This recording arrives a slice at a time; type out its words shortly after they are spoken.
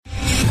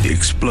The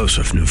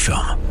explosive new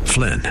film,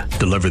 Flynn,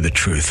 deliver the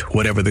truth,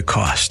 whatever the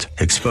cost,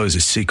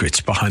 exposes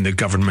secrets behind the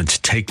government's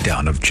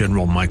takedown of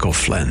General Michael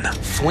Flynn.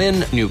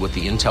 Flynn knew what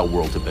the intel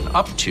world had been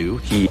up to.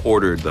 He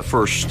ordered the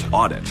first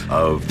audit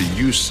of the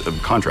use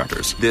of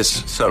contractors.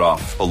 This set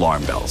off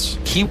alarm bells.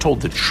 He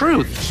told the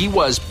truth. He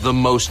was the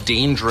most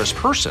dangerous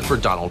person for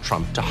Donald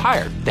Trump to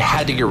hire. They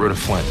had to get rid of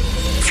Flynn.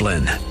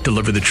 Flynn,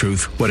 deliver the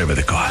truth, whatever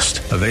the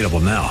cost. Available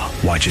now.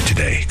 Watch it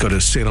today. Go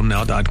to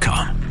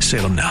salemnow.com.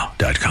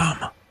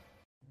 salemnow.com.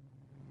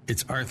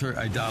 It's Arthur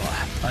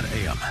Aidala on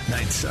AM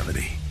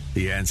 970.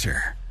 The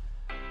Answer.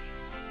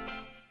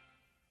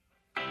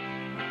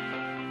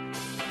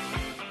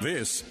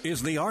 This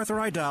is the Arthur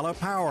Aidala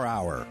Power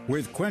Hour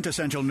with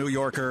quintessential New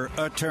Yorker,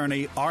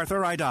 attorney Arthur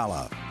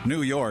Aidala,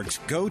 New York's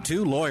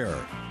go-to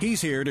lawyer.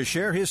 He's here to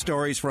share his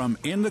stories from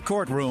in the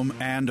courtroom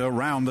and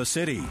around the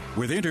city,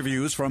 with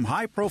interviews from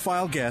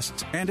high-profile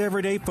guests and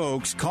everyday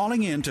folks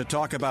calling in to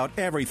talk about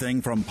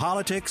everything from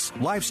politics,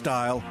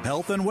 lifestyle,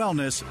 health and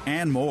wellness,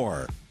 and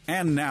more.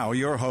 And now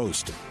your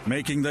host,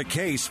 making the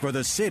case for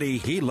the city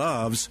he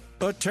loves,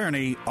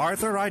 attorney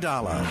Arthur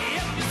Aidala.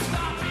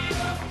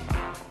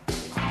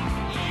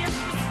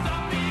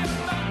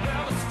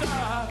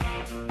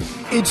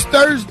 It's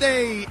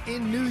Thursday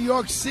in New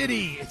York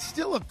City. It's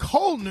still a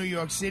cold New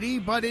York City,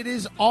 but it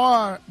is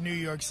our New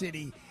York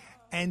City.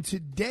 And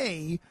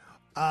today,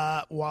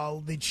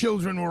 while the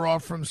children were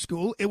off from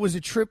school, it was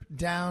a trip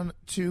down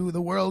to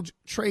the World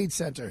Trade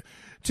Center,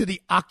 to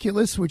the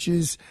Oculus, which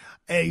is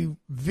a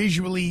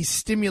visually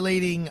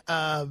stimulating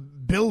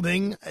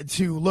building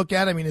to look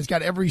at. I mean, it's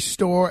got every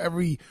store,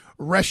 every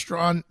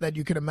restaurant that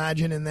you can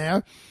imagine in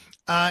there.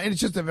 And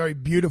it's just a very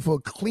beautiful,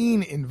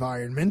 clean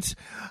environment.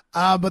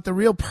 But the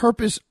real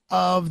purpose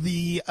of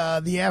the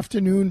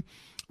afternoon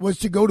was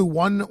to go to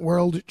One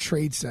World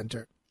Trade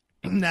Center.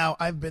 Now,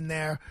 I've been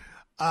there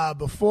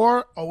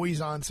before,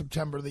 always on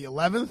September the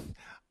 11th.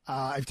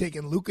 I've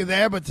taken Luca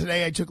there, but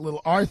today I took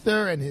little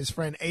Arthur and his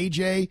friend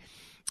AJ.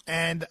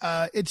 And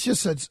it's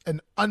just an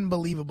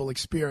unbelievable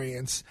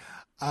experience.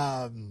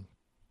 The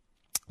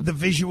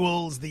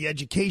visuals, the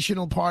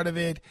educational part of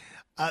it.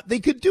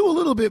 They could do a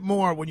little bit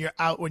more when you're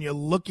out, when you're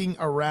looking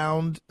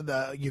around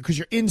because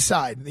you're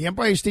inside. The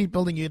Empire State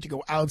Building, you have to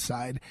go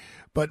outside,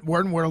 but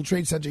One World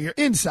Trade Center, you're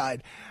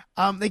inside.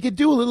 They could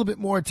do a little bit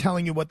more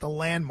telling you what the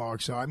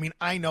landmarks are. I mean,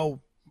 I know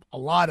a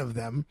lot of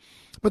them,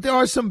 but there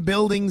are some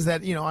buildings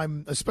that,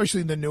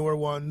 especially the newer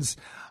ones.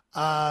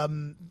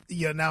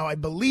 Now I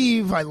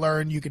believe I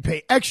learned you could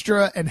pay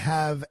extra and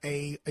have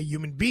a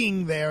human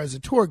being there as a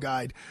tour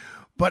guide,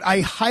 but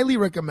I highly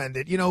recommend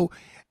it.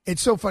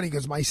 It's so funny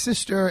because my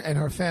sister and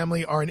her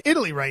family are in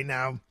Italy right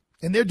now,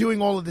 and they're doing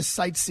all of this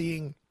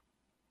sightseeing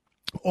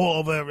all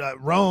over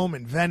Rome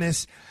and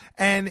Venice.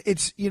 And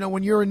it's,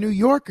 when you're a New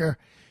Yorker,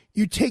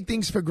 you take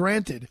things for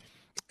granted.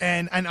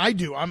 And I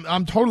do.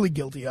 I'm totally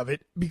guilty of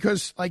it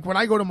because, like, when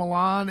I go to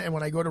Milan and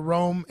when I go to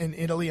Rome in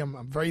Italy,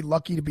 I'm very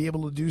lucky to be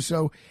able to do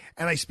so.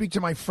 And I speak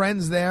to my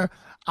friends there.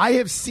 I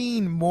have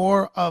seen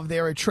more of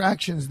their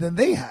attractions than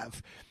they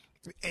have.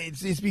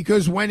 It's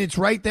because when it's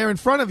right there in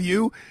front of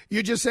you,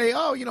 you just say,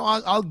 oh,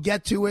 I'll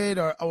get to it,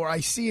 or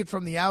I see it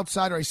from the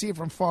outside, or I see it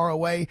from far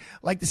away,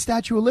 like the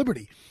Statue of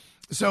Liberty.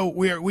 So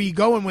we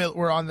go and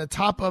we're on the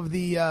top of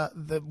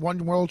the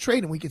One World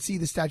Trade, and we can see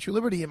the Statue of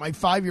Liberty. And my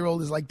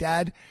 5-year-old is like,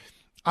 Dad,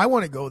 I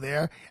want to go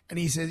there. And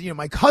he says,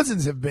 my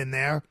cousins have been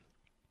there.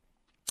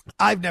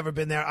 I've never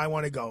been there. I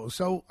want to go.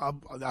 So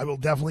I will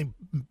definitely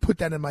put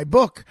that in my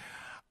book.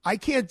 I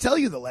can't tell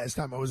you the last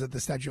time I was at the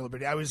Statue of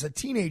Liberty. I was a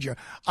teenager.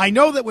 I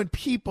know that when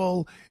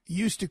people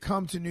used to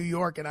come to New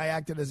York and I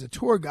acted as a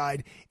tour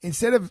guide,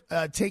 instead of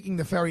taking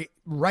the ferry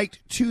right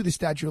to the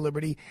Statue of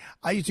Liberty,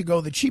 I used to go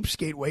the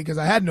cheapskate way because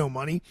I had no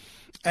money.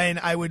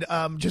 And I would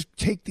just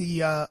take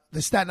the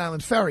Staten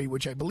Island ferry,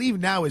 which I believe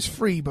now is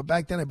free, but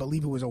back then I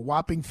believe it was a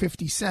whopping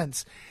 50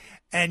 cents.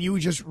 And you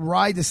would just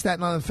ride the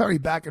Staten Island ferry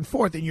back and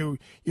forth, and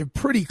you're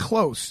pretty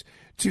close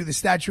to the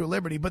Statue of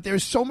Liberty. But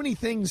there's so many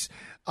things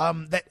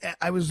that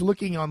I was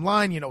looking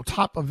online,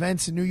 top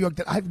events in New York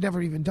that I've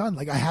never even done.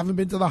 Like, I haven't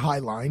been to the High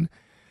Line.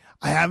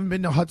 I haven't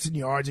been to Hudson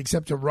Yards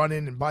except to run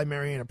in and buy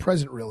Marianne a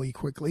present really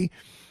quickly.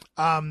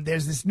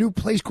 There's this new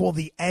place called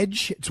The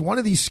Edge. It's one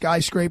of these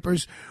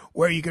skyscrapers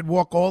where you could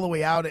walk all the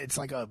way out. It's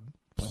like a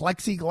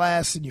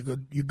plexiglass, and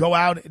you go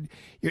out, and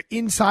you're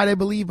inside, I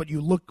believe, but you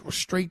look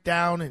straight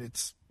down, and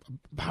it's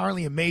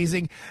apparently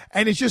amazing.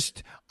 And it's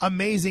just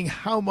amazing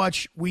how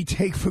much we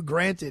take for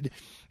granted.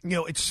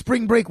 It's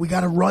spring break, we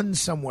got to run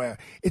somewhere.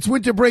 It's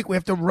winter break, we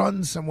have to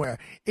run somewhere.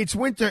 It's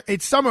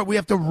summer, we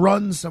have to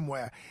run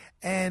somewhere.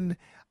 And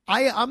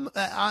I'm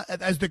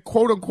as the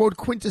quote-unquote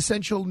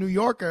quintessential New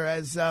Yorker,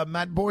 as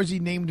Matt Borzi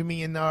named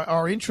me in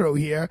our intro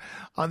here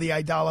on the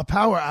Aidala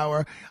Power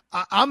Hour,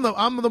 I'm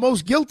the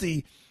most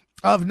guilty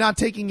of not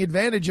taking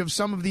advantage of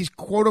some of these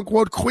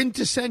quote-unquote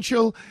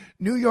quintessential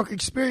New York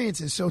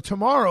experiences. So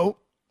tomorrow,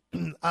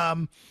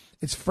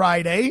 it's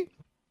Friday,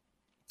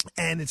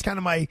 and it's kind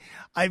of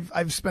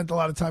I've spent a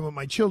lot of time with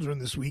my children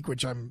this week,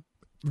 which I'm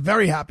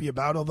very happy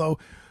about, although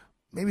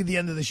maybe at the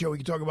end of the show we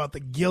can talk about the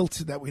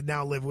guilt that we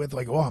now live with.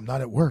 Like, oh, I'm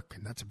not at work,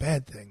 and that's a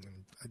bad thing.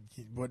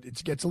 And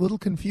it gets a little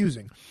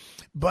confusing.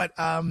 But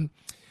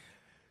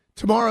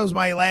tomorrow's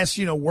my last,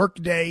 work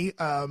day,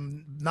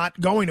 not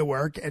going to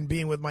work and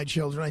being with my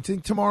children. I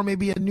think tomorrow may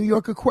be a New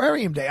York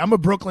Aquarium Day. I'm a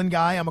Brooklyn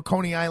guy. I'm a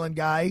Coney Island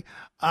guy.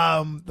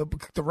 The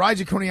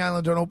rides at Coney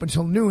Island don't open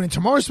until noon, and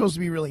tomorrow's supposed to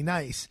be really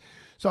nice.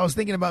 So I was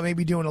thinking about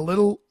maybe doing a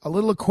little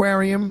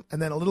aquarium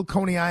and then a little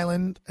Coney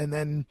Island and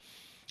then,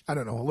 I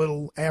don't know, a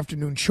little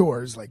afternoon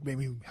chores, like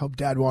maybe help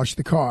Dad wash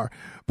the car.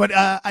 But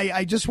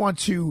I just want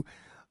to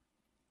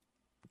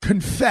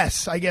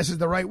confess, I guess is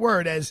the right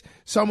word, as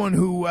someone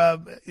who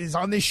is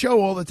on this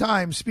show all the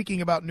time speaking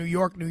about New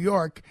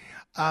York,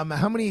 how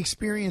many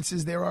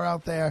experiences there are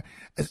out there.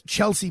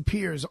 Chelsea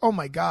Piers, oh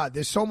my God,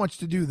 there's so much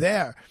to do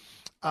there.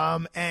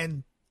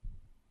 And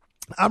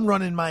I'm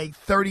running my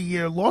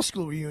 30-year law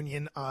school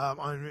reunion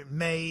on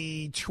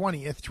May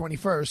 20th,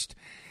 21st.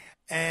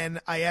 And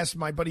I asked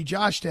my buddy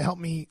Josh to help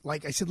me.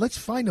 Like I said, let's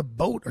find a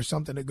boat or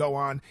something to go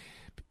on.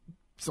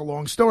 It's a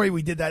long story.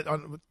 We did that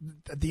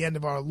at the end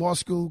of our law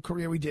school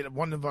career. We did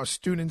one of our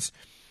students.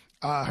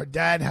 Her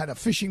dad had a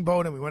fishing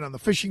boat, and we went on the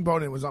fishing boat,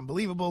 and it was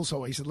unbelievable.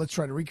 So he said, let's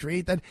try to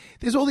recreate that.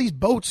 There's all these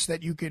boats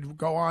that you could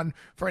go on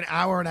for an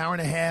hour and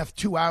a half,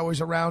 2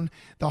 hours around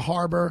the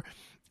harbor.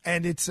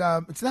 And it's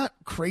not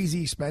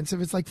crazy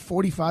expensive. It's like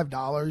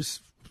 $45,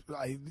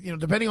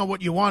 depending on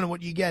what you want and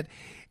what you get.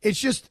 It's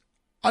just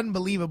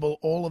unbelievable,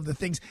 all of the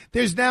things.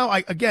 There's now,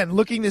 again,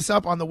 looking this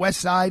up on the west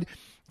side,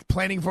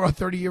 planning for our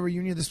 30-year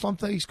reunion, there's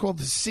something called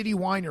the City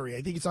Winery.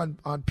 I think it's on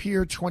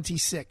Pier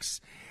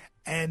 26.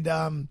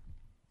 And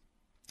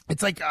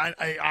it's like,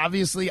 I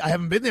obviously, I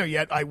haven't been there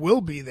yet. I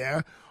will be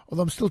there,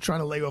 although I'm still trying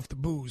to lay off the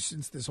booze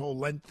since this whole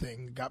Lent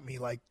thing got me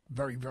like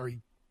very, very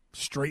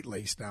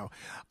straight-laced now.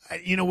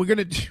 We're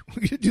gonna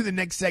do the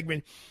next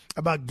segment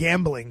about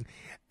gambling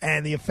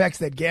and the effects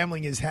that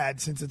gambling has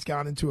had since it's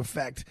gone into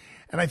effect.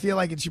 And I feel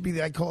like it should be,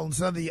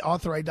 instead of the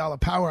Arthur Aidala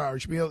Power Hour, it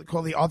should be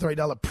called the Arthur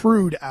Aidala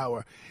Prude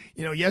Hour.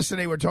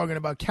 Yesterday we're talking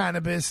about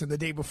cannabis, and the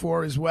day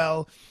before as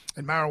well,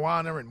 and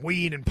marijuana and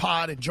weed and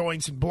pot and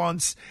joints and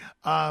blunts.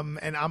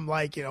 And I'm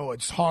like,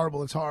 it's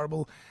horrible. It's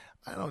horrible.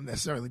 I don't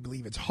necessarily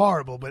believe it's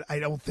horrible, but I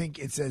don't think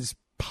it's as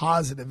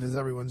positive as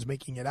everyone's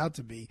making it out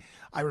to be.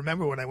 I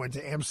remember when I went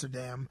to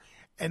Amsterdam,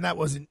 and that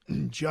wasn't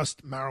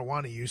just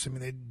marijuana use. I mean,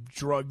 they had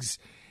drugs.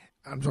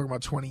 I'm talking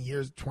about 30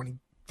 years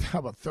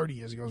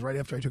ago. It was right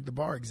after I took the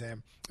bar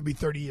exam. It'll be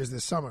 30 years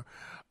this summer.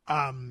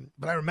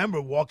 But I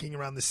remember walking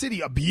around the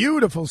city, a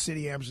beautiful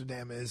city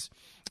Amsterdam is,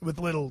 with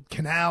little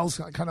canals,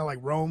 kind of like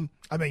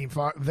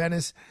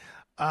Venice.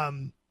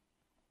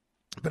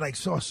 But I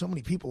saw so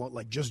many people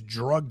like just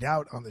drugged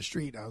out on the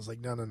street. I was like,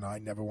 no, I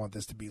never want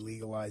this to be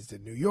legalized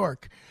in New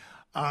York.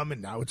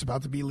 And now it's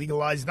about to be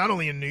legalized not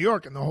only in New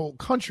York, in the whole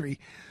country.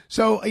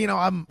 So,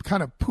 I'm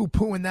kind of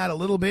poo-pooing that a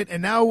little bit.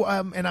 And now,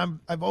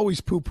 I've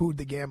always poo-pooed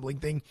the gambling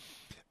thing.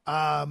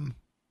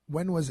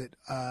 When was it?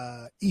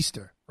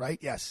 Easter, right?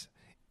 Yes,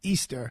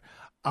 Easter.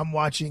 I'm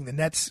watching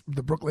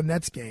the Brooklyn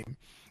Nets game.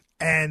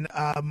 And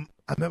I'm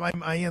at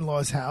my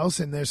in-laws' house,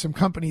 and there's some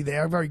company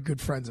there, very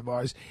good friends of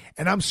ours.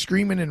 And I'm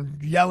screaming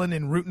and yelling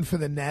and rooting for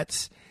the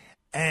Nets.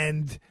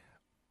 And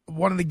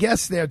one of the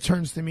guests there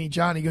turns to me,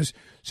 John, he goes,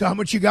 so how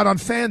much you got on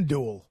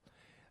FanDuel?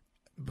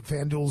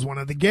 FanDuel is one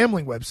of the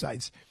gambling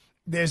websites.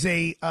 There's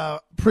a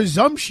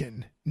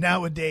presumption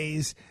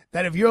nowadays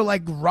that if you're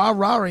like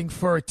rah-rahing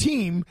for a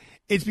team,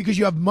 it's because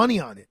you have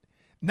money on it,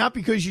 not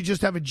because you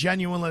just have a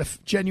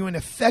genuine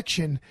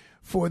affection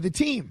for the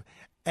team.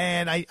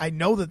 And I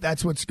know that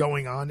that's what's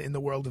going on in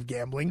the world of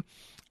gambling,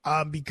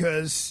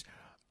 because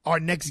our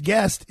next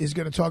guest is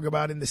going to talk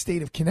about in the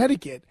state of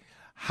Connecticut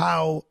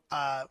how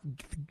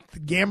the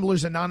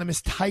Gamblers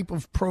Anonymous type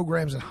of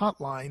programs and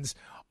hotlines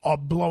are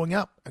blowing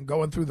up and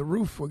going through the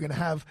roof. We're going to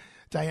have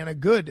Diana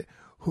Good,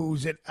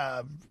 who's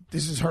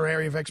this is her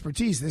area of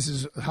expertise. This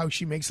is how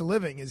she makes a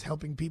living, is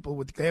helping people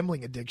with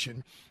gambling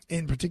addiction,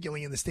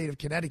 particularly in the state of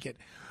Connecticut.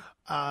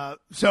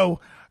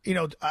 So,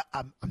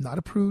 I'm not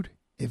a prude.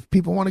 If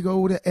people want to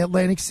go to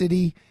Atlantic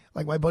City,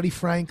 like my buddy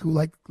Frank,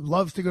 who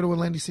loves to go to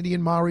Atlantic City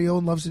and Mario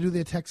and loves to do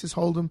their Texas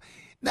Hold'em,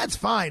 that's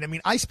fine. I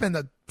mean, I spend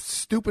a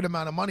stupid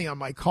amount of money on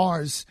my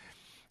cars.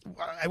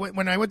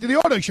 When I went to the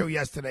auto show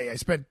yesterday, I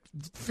spent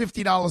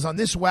 $50 on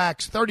this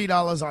wax,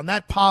 $30 on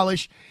that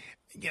polish,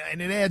 and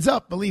it adds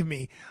up, believe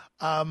me.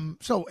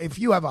 So if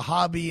you have a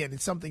hobby and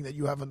it's something that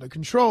you have under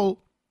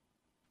control,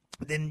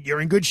 then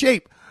you're in good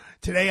shape.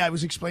 Today I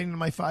was explaining to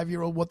my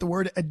 5-year-old what the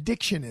word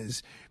addiction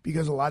is,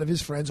 because a lot of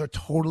his friends are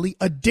totally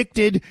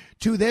addicted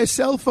to their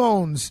cell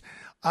phones,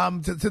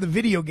 to the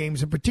video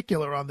games in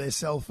particular on their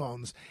cell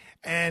phones.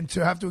 And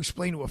to have to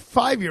explain to a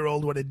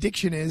 5-year-old what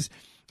addiction is,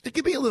 it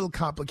could be a little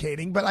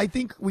complicating, but I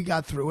think we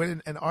got through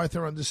it, and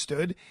Arthur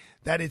understood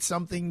that it's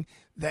something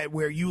that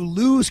where you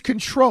lose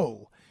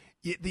control.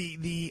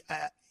 The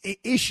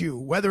issue,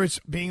 whether it's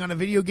being on a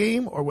video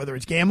game or whether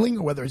it's gambling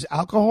or whether it's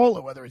alcohol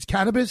or whether it's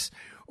cannabis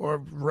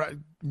or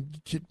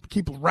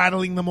keep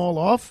rattling them all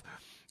off,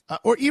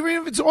 or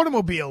even if it's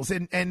automobiles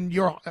and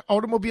your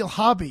automobile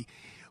hobby,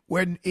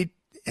 when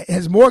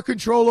has more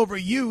control over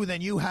you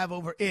than you have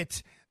over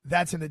it,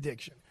 that's an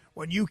addiction.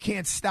 When you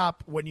can't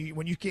stop, when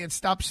you can't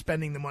stop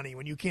spending the money,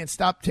 when you can't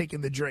stop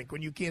taking the drink,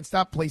 when you can't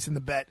stop placing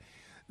the bet,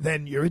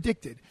 then you're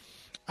addicted.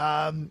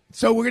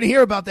 So we're going to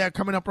hear about that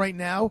coming up right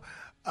now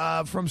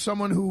from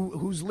someone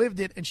who's lived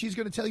it, and she's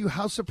going to tell you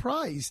how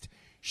surprised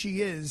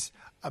she is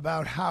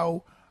about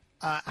how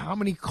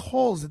many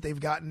calls that they've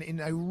gotten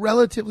in a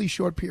relatively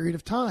short period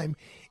of time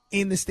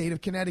in the state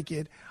of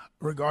Connecticut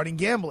regarding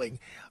gambling.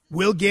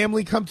 Will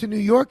gambling come to New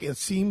York? It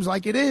seems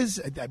like it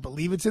is. I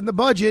believe it's in the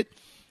budget.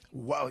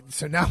 Wow.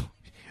 So now,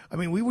 I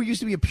mean, we used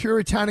to be a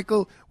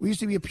puritanical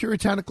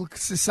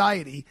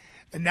society,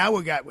 and now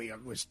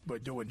we're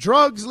doing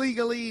drugs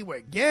legally,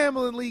 we're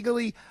gambling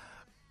legally.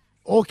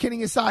 All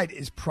kidding aside,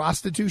 is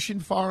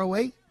prostitution far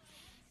away?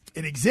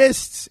 It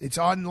exists. It's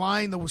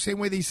online the same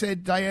way they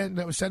said,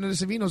 Senator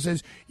Savino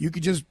says, you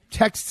could just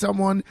text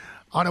someone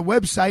on a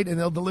website and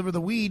they'll deliver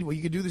the weed. Well,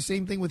 you could do the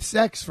same thing with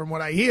sex, from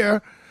what I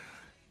hear.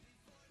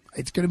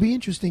 It's going to be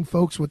interesting,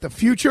 folks, what the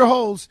future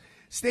holds.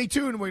 Stay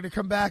tuned. We're going to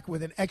come back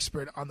with an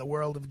expert on the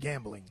world of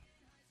gambling.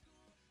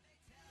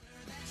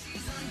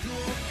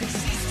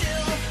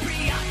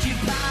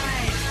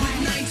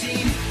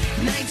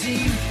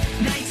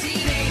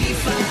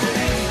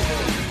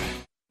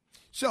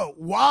 So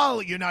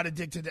while you're not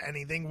addicted to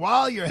anything,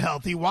 while you're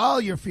healthy, while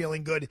you're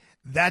feeling good,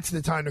 that's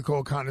the time to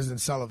call Connors and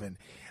Sullivan.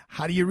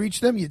 How do you reach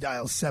them? You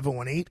dial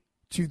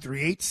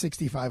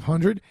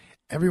 718-238-6500.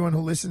 Everyone who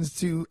listens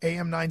to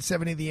AM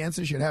 970 The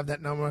Answer should have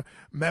that number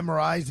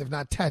memorized, if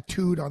not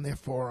tattooed on their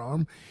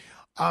forearm.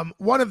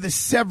 One of the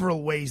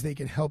several ways they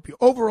can help you.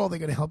 Overall, they're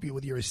going to help you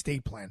with your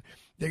estate plan.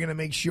 They're going to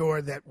make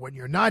sure that when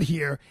you're not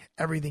here,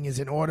 everything is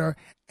in order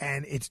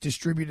and it's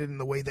distributed in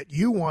the way that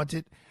you want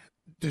it,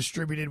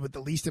 distributed with the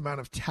least amount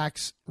of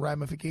tax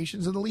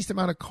ramifications and the least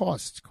amount of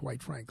costs,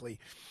 quite frankly.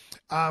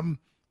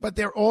 But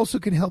they also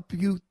can help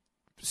you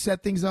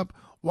set things up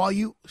while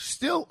you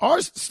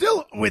are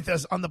still with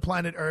us on the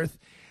planet Earth.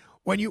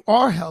 When you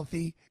are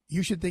healthy,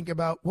 you should think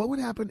about what would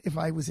happen if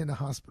I was in a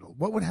hospital.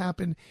 What would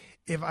happen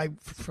if I,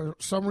 for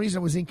some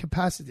reason, was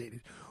incapacitated?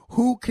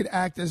 Who could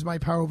act as my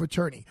power of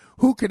attorney?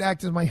 Who could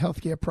act as my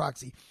healthcare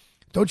proxy?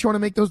 Don't you want to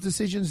make those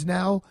decisions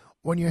now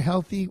when you're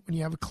healthy, when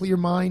you have a clear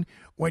mind,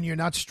 when you're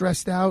not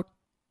stressed out?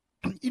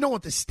 You don't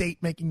want the state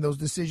making those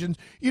decisions.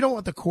 You don't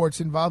want the courts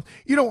involved.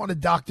 You don't want a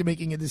doctor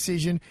making a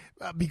decision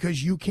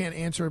because you can't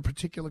answer a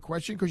particular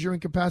question because you're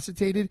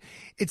incapacitated.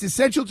 It's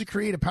essential to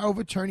create a power of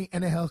attorney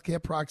and a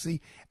healthcare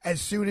proxy as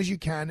soon as you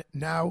can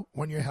now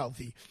when you're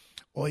healthy.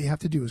 All you have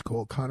to do is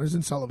call Connors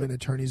and Sullivan,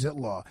 attorneys at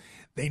law.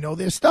 They know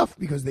their stuff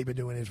because they've been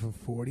doing it for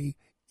 40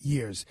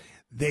 years.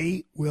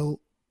 They will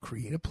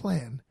create a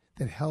plan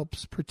that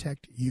helps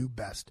protect you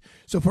best.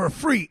 So for a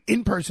free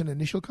in-person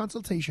initial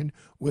consultation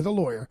with a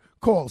lawyer,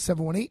 call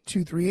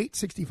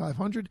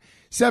 718-238-6500,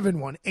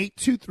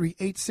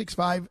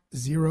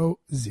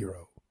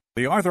 718-238-6500.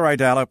 The Arthur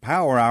Aidala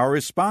Power Hour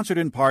is sponsored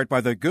in part by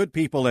the good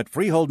people at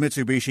Freehold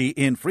Mitsubishi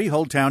in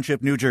Freehold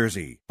Township, New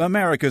Jersey.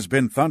 America's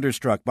been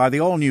thunderstruck by the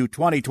all-new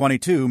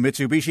 2022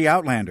 Mitsubishi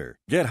Outlander.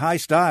 Get high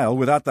style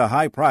without the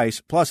high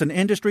price, plus an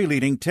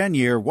industry-leading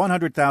 10-year,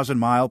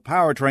 100,000-mile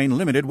powertrain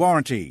limited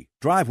warranty.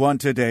 Drive one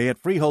today at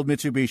Freehold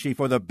Mitsubishi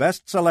for the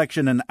best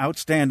selection and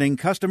outstanding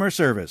customer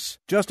service.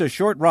 Just a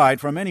short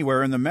ride from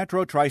anywhere in the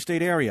metro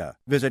tri-state area.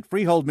 Visit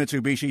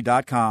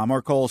freeholdmitsubishi.com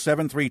or call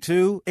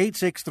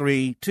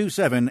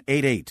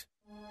 732-863-2788.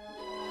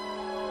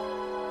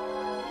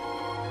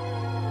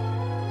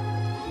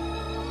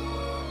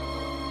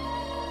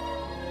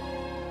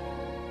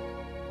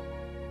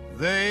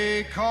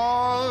 They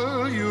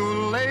call you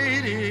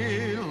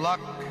Lady Luck,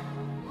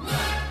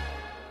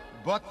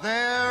 but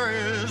there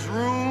is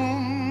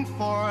room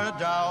for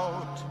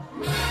doubt.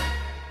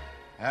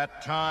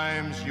 At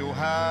times you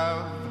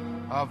have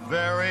a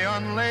very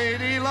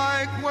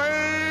unladylike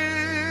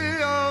way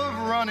of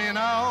running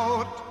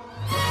out.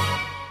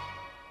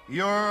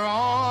 You're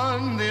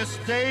on this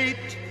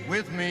date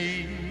with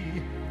me.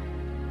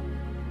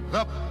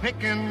 The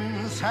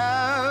pickings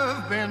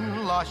have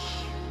been lush.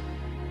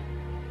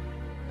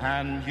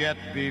 And yet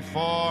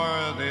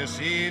before this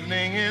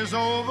evening is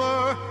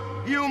over,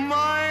 you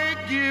might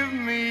give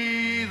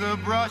me the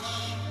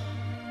brush.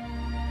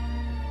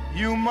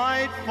 You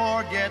might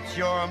forget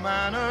your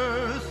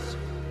manners.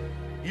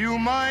 You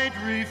might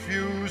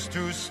refuse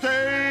to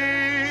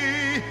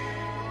stay.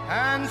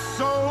 And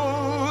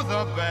so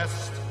the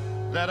best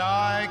that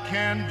I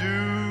can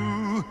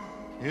do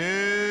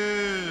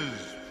is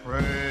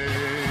pray.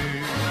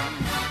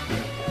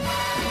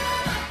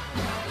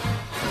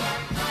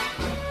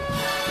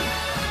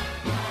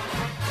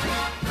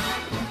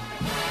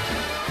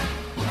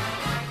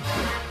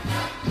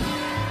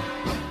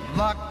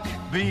 Luck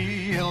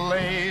be a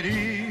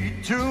lady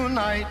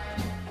tonight.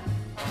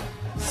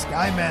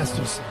 Sky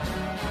Masterson.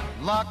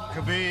 Luck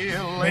be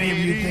a lady. Many of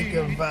you think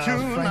of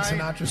tonight. Frank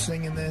Sinatra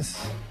singing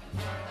this.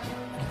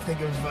 You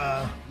think of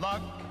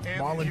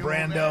Marlon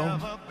Brando.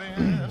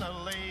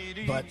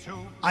 But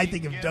I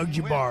think of Doug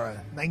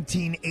Jabara,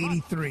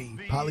 1983,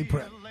 Polly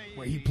Prep.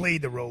 where he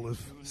played the role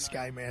of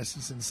Sky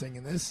Masterson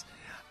singing this.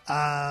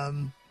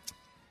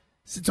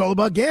 It's all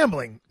about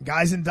gambling.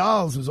 Guys and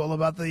Dolls was all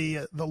about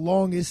the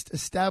longest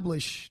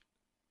established.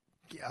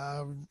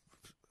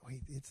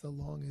 It's the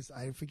longest.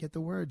 I forget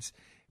the words,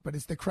 but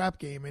it's the crap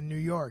game in New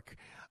York.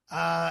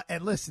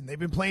 And listen, they've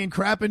been playing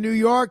crap in New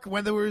York,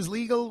 whether it was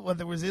legal,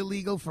 whether it was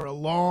illegal, for a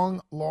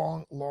long,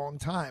 long, long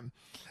time.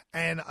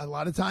 And a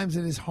lot of times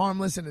it is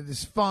harmless and it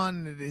is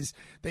fun. It is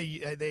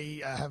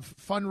they have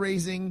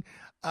fundraising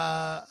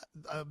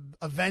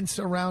events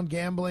around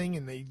gambling,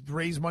 and they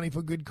raise money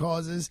for good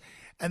causes.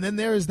 And then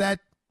there is that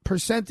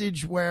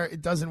percentage where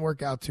it doesn't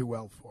work out too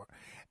well for.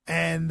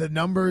 And the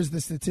numbers, the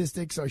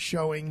statistics are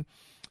showing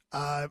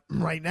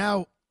right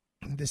now,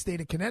 the state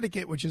of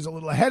Connecticut, which is a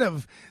little ahead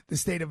of the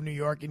state of New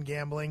York in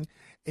gambling,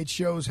 it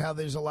shows how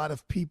there's a lot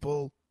of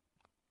people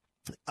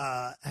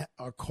are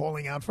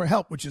calling out for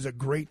help, which is a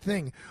great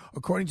thing.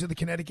 According to the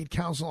Connecticut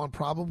Council on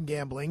Problem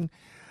Gambling,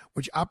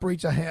 which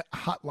operates a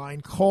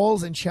hotline,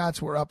 calls and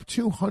chats were up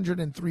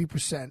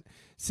 203%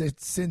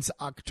 since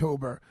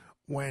October,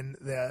 when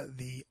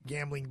the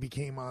gambling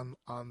became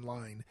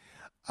online.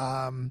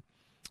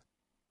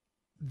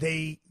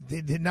 They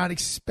did not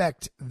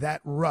expect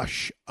that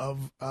rush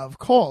of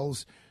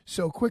calls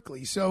so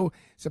quickly. So,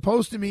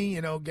 supposed to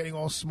me, getting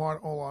all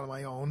smart all on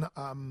my own,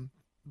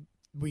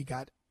 we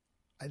got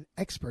an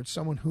expert,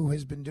 someone who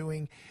has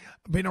been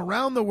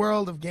around the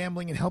world of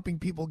gambling and helping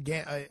people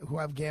who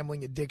have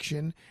gambling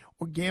addiction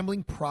or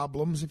gambling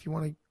problems, if you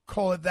want to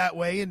call it that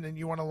way, and then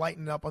you want to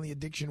lighten up on the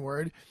addiction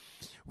word.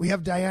 We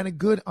have Diana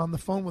Good on the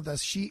phone with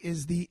us. She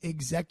is the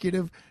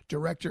executive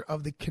director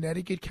of the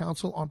Connecticut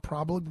Council on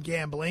Problem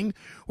Gambling,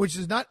 which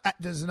does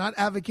not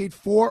advocate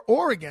for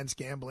or against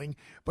gambling,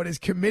 but is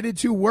committed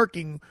to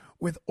working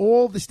with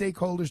all the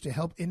stakeholders to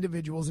help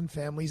individuals and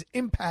families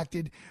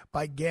impacted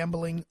by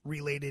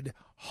gambling-related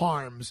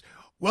harms.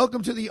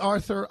 Welcome to the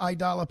Arthur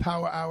Aidala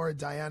Power Hour,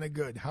 Diana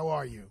Good. How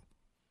are you?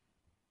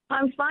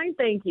 I'm fine,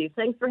 thank you.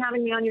 Thanks for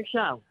having me on your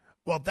show.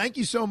 Well, thank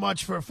you so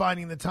much for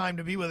finding the time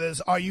to be with us.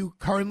 Are you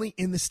currently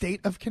in the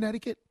state of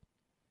Connecticut?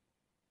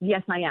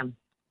 Yes, I am.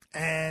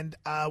 And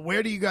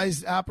where do you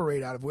guys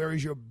operate out of? Where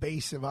is your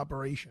base of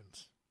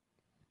operations?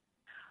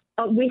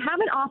 We have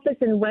an office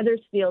in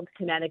Wethersfield,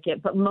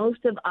 Connecticut, but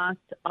most of us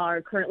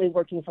are currently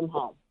working from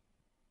home.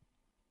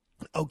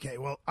 Okay,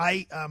 well,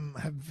 I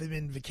have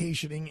been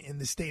vacationing in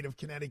the state of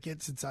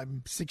Connecticut since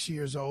I'm 6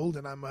 years old,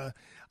 and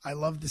I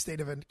love the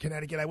state of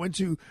Connecticut. I went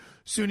to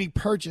SUNY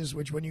Purchase,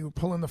 which when you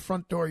pull in the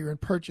front door, you're in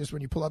Purchase.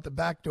 When you pull out the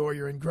back door,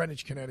 you're in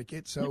Greenwich,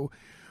 Connecticut. So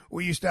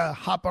we used to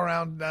hop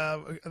around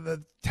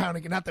the town.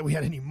 Not that we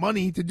had any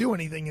money to do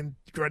anything in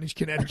Greenwich,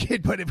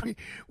 Connecticut, but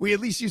we at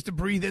least used to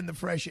breathe in the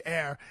fresh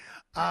air.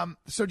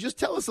 So just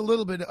tell us a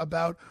little bit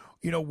about,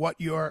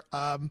 what your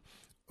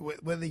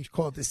whether you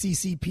call it the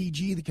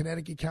CCPG, the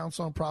Connecticut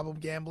Council on Problem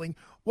Gambling.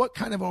 What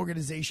kind of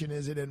organization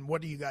is it, and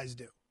what do you guys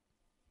do?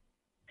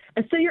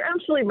 So you're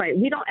absolutely right.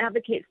 We don't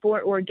advocate for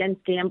or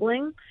against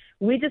gambling.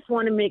 We just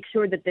want to make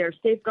sure that there are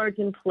safeguards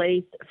in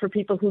place for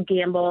people who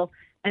gamble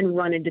and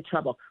run into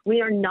trouble.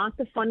 We are not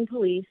the fun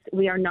police.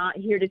 We are not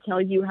here to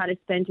tell you how to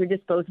spend your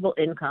disposable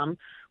income.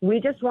 We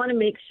just want to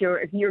make sure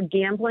if you're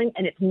gambling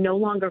and it's no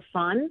longer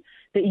fun,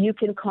 that you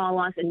can call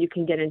us and you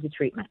can get into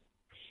treatment.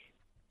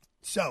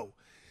 So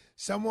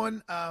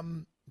someone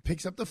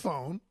picks up the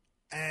phone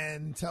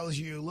and tells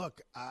you,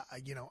 look,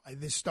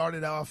 this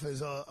started off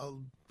as a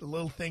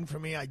little thing for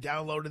me. I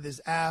downloaded this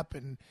app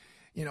and,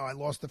 I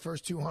lost the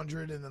first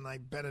 200 and then I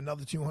bet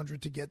another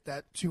 200 to get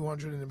that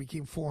 200 and it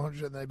became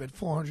 400 and then I bet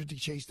 400 to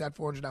chase that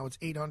 400. Now it's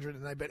 800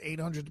 and I bet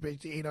 800 to pay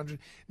the 800.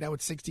 Now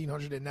it's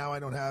 1,600 and now I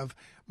don't have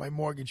my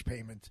mortgage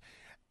payment.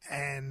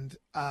 And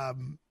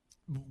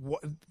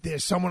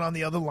there's someone on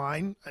the other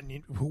line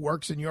who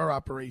works in your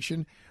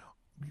operation.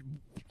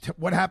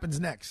 What happens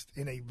next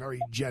in a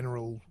very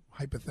general,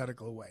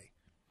 hypothetical way?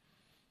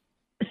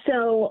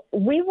 So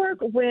we work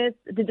with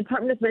the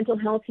Department of Mental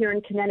Health here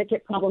in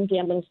Connecticut, Problem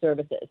Gambling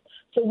Services.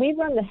 So we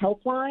run the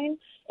helpline,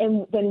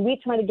 and then we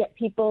try to get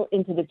people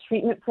into the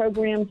treatment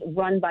programs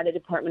run by the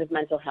Department of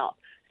Mental Health.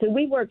 So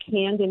we work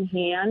hand in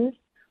hand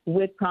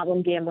with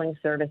Problem Gambling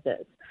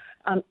Services.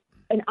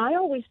 And I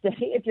always say,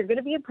 if you're going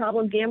to be a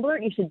problem gambler,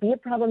 you should be a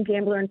problem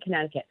gambler in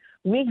Connecticut.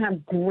 We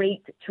have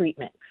great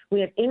treatment. We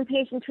have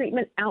inpatient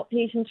treatment,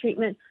 outpatient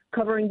treatment,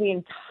 covering the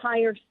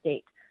entire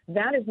state.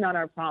 That is not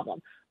our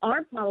problem.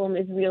 Our problem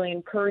is really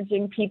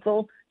encouraging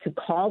people to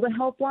call the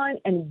helpline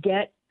and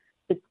get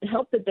the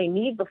help that they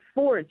need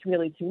before it's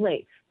really too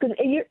late. Because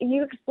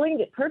you explained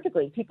it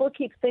perfectly. People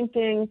keep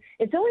thinking,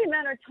 it's only a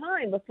matter of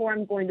time before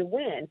I'm going to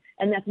win,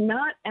 and that's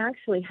not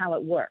actually how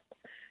it works.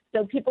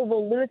 So people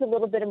will lose a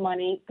little bit of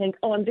money, think,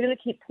 I'm going to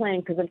keep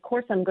playing because, of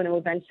course, I'm going to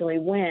eventually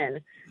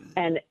win.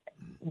 And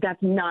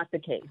that's not the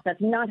case.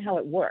 That's not how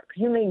it works.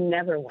 You may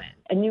never win,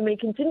 and you may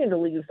continue to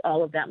lose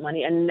all of that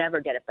money and never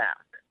get it back.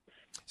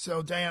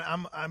 So, Diane,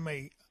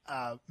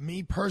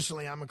 me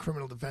personally, I'm a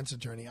criminal defense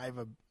attorney. I have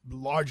a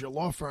larger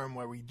law firm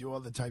where we do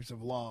other types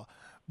of law.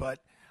 But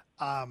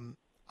I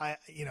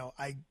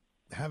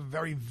have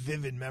very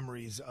vivid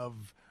memories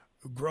of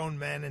grown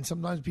men and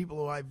sometimes people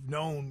who I've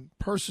known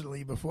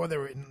personally before they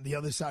were in the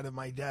other side of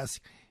my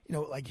desk,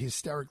 like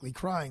hysterically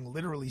crying,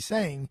 literally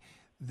saying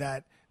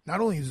that not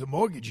only is the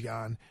mortgage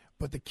gone,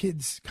 but the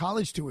kids'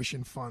 college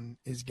tuition fund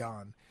is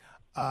gone.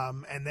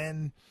 And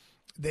then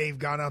they've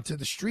gone out to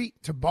the street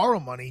to borrow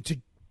money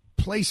to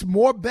place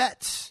more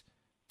bets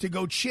to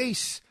go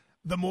chase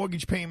the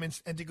mortgage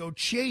payments and to go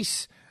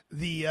chase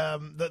the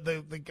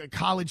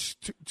college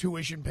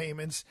tuition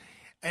payments.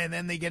 And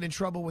then they get in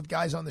trouble with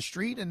guys on the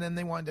street, and then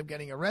they wind up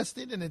getting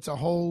arrested, and it's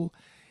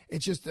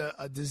just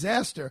a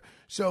disaster.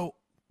 So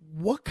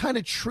what kind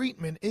of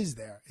treatment is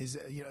there?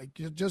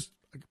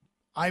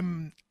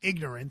 I'm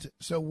ignorant.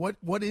 So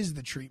what is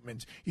the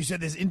treatment? You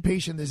said there's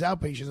inpatient, there's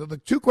outpatient. So the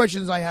two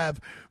questions I have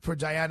for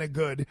Diana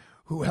Good,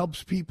 who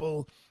helps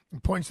people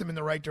and points them in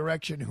the right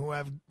direction who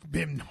have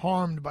been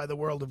harmed by the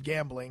world of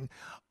gambling,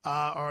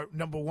 are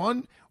number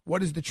one,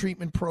 what is the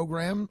treatment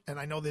program? And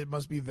I know that it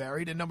must be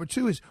varied. And number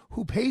two is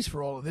who pays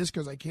for all of this?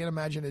 Because I can't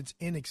imagine it's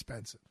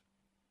inexpensive.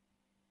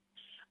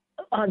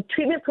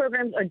 Treatment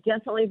programs are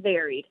definitely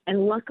varied.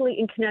 And luckily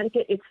in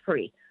Connecticut, it's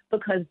free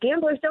because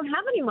gamblers don't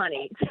have any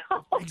money.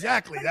 So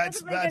exactly.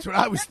 That's what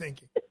I was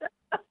thinking.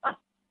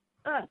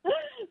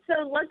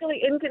 So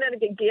luckily in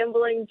Connecticut,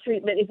 gambling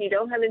treatment, if you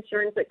don't have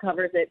insurance that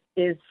covers it,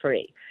 is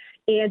free.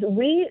 And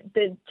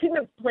the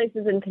treatment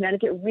places in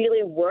Connecticut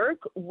really work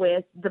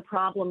with the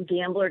problem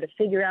gambler to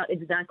figure out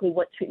exactly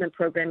what treatment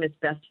program is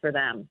best for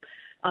them.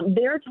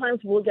 There are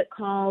times we'll get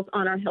calls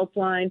on our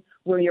helpline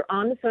where you're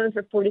on the phone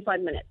for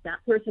 45 minutes. That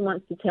person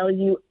wants to tell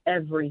you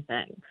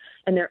everything.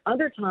 And there are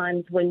other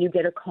times when you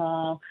get a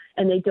call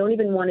and they don't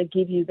even want to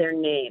give you their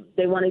name.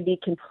 They want to be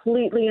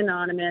completely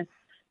anonymous.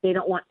 They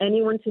don't want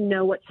anyone to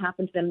know what's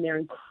happened to them. They're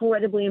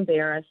incredibly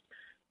embarrassed.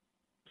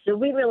 So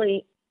we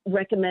really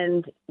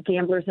recommend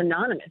Gamblers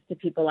Anonymous to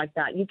people like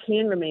that. You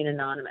can remain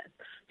anonymous.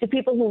 To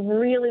people who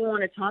really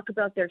want to talk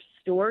about their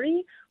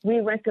story, we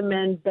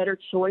recommend Better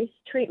Choice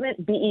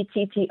Treatment,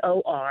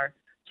 BETTOR,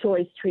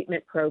 Choice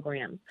Treatment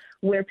Program,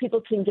 where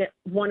people can get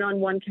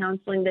one-on-one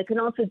counseling. They can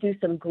also do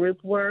some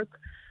group work,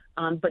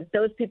 but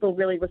those people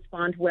really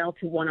respond well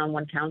to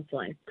one-on-one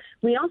counseling.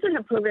 We also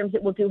have programs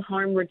that will do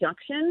harm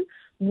reduction,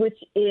 which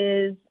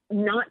is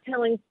not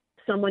telling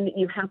someone that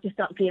you have to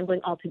stop gambling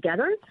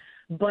altogether,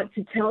 but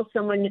to tell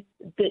someone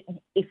that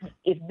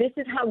if this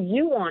is how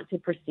you want to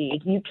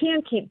proceed, you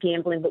can keep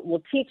gambling, but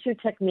we'll teach you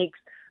techniques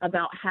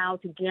about how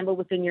to gamble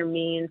within your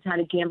means, how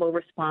to gamble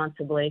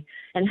responsibly,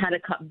 and how to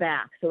cut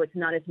back so it's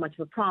not as much of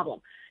a problem.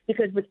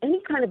 Because with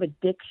any kind of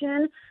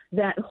addiction,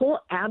 that whole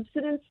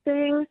abstinence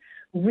thing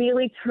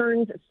really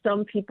turns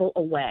some people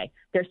away.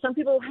 There's some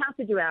people who have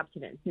to do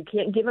abstinence. You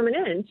can't give them an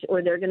inch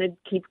or they're going to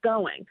keep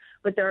going.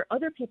 But there are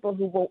other people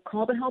who won't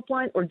call the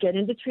helpline or get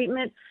into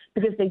treatment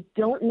because they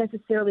don't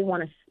necessarily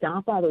want to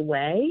stop all the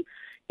way.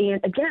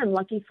 And again,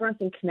 lucky for us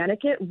in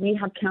Connecticut, we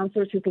have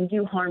counselors who can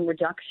do harm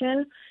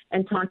reduction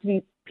and talk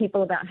to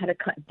people about how to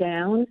cut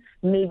down,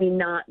 maybe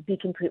not be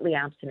completely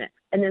abstinent.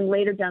 And then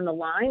later down the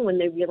line, when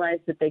they realize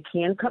that they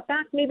can cut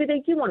back, maybe they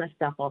do want to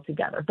stop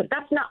altogether. But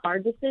that's not our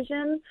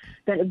decision.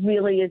 That it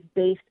really is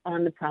based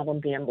on the problem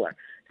gambler.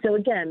 So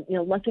again,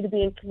 lucky to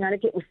be in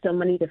Connecticut with so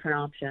many different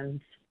options.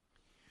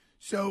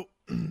 So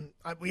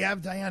we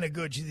have Diana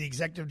Good. She's the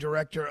executive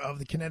director of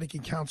the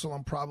Connecticut Council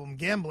on Problem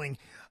Gambling.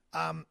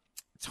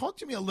 Talk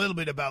to me a little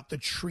bit about the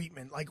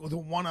treatment, like with a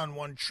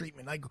one-on-one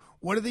treatment. Like,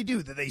 what do?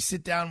 Do they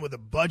sit down with a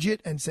budget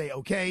and say,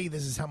 okay,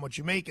 this is how much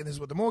you make, and this is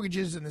what the mortgage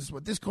is, and this is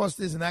what this cost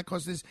is, and that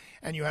cost is,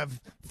 and you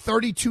have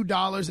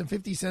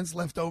 $32.50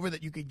 left over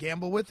that you could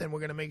gamble with, and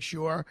we're going to make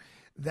sure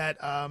that,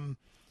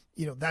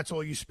 that's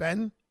all you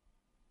spend?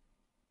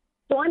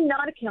 So I'm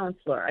not a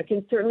counselor. I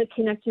can certainly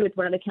connect you with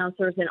one of the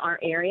counselors in our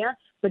area,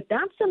 but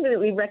that's something that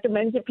we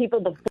recommend to people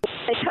before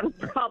they have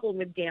a problem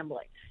with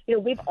gambling.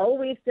 We've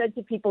always said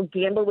to people,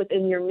 gamble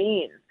within your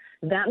means.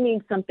 That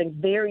means something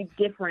very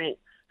different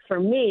for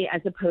me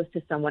as opposed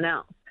to someone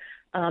else.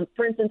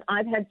 For instance,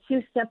 I've had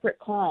two separate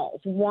calls.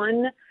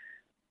 One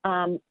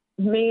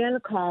man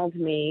called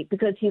me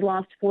because he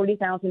lost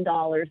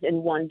 $40,000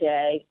 in one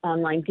day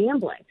online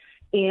gambling.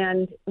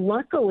 And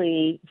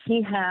luckily,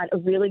 he had a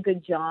really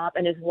good job,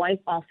 and his wife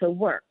also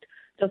worked.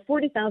 So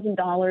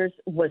 $40,000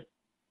 was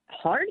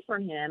hard for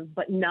him,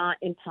 but not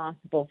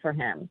impossible for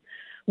him.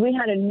 We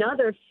had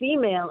another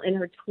female in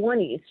her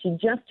 20s. She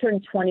just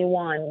turned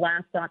 21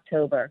 last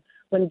October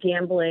when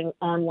gambling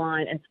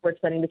online and sports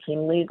betting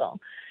became legal.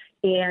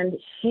 And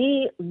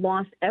she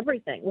lost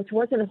everything, which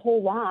wasn't a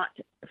whole lot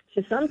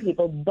to some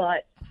people,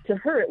 but to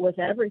her it was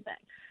everything.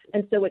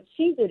 And so what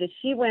she did is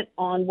she went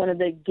on one of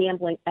the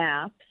gambling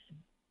apps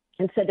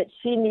and said that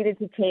she needed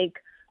to take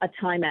a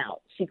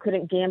timeout. She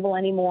couldn't gamble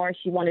anymore.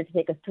 She wanted to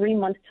take a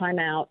 3-month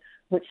timeout,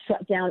 which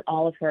shut down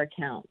all of her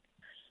accounts.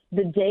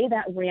 The day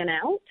that ran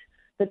out,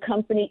 the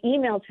company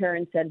emailed her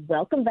and said,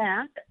 welcome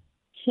back.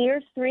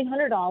 Here's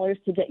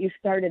 $300 to get you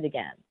started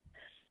again.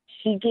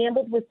 She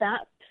gambled with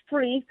that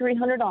free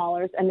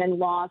 $300 and then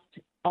lost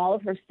all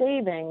of her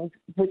savings,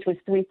 which was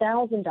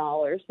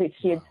 $3,000 that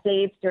she had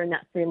saved during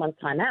that 3-month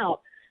timeout.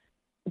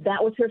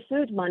 That was her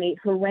food money,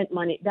 her rent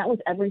money. That was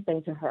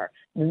everything to her.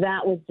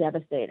 That was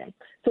devastating.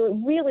 So it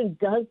really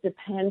does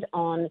depend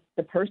on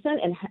the person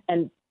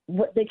and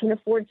what they can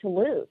afford to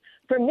lose.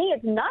 For me,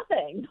 it's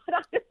nothing.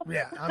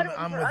 Yeah,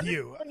 I'm with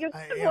you.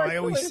 I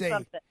always say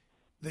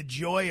the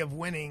joy of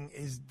winning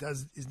is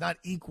not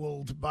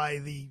equaled by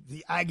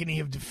the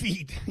agony of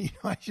defeat.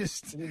 I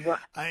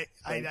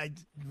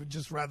would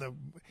just rather.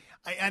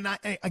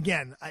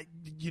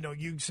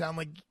 You sound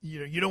like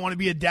you don't want to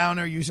be a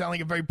downer. You sound like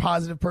a very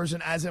positive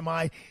person, as am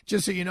I.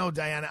 Just so you know,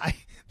 Diana,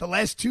 the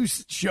last two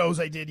shows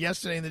I did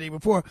yesterday and the day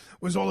before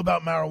was all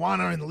about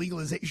marijuana and the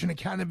legalization of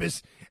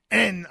cannabis,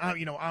 and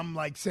I'm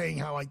like saying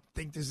how I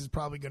think this is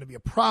probably going to be a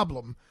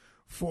problem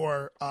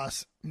for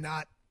us,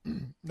 not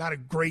a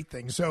great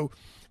thing. So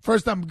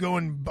first I'm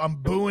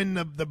booing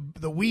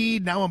the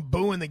weed. Now I'm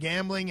booing the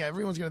gambling.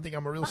 Everyone's going to think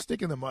I'm a real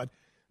stick in the mud.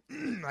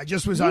 I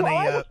just was on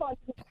a.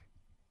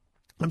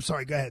 I'm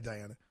sorry. Go ahead,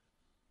 Diana.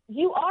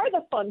 You are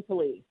the fun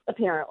police,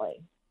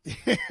 apparently.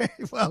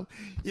 Well,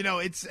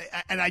 it's,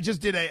 and I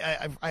just did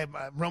I'm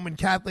a Roman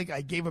Catholic.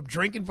 I gave up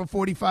drinking for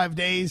 45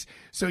 days.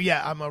 So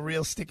yeah, I'm a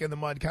real stick in the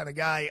mud kind of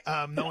guy.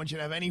 No one should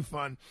have any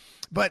fun,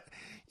 but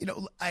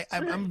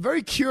I'm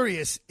very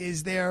curious.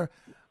 Is there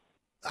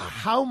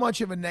how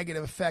much of a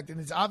negative effect,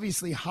 and it's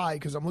obviously high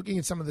because I'm looking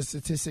at some of the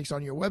statistics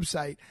on your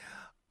website,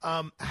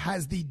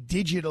 has the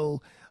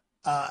digital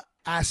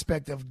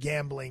aspect of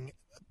gambling?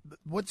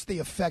 What's the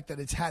effect that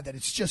it's had, that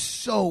it's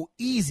just so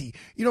easy?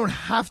 You don't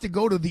have to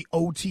go to the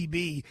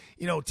OTB,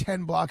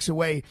 10 blocks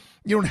away.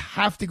 You don't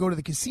have to go to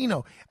the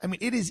casino. I mean,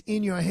 it is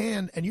in your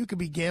hand and you could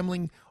be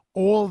gambling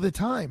all the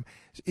time.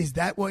 Is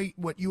that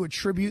what you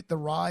attribute the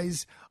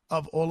rise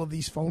of all of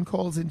these phone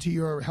calls into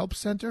your help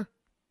center?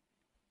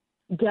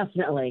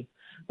 Definitely.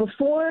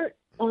 Before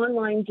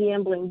online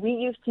gambling, we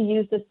used to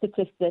use the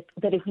statistic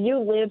that if you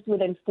lived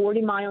within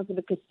 40 miles of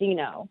a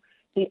casino,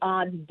 the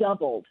odds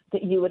doubled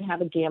that you would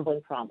have a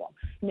gambling problem.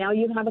 Now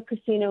you have a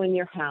casino in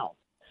your house.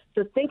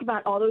 So think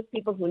about all those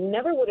people who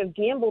never would have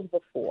gambled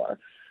before,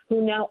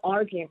 who now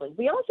are gambling.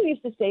 We also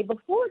used to say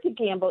before to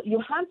gamble,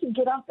 you had to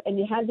get up and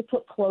you had to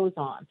put clothes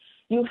on.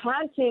 You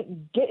had to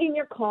get in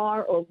your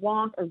car or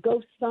walk or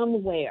go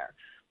somewhere,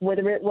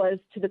 whether it was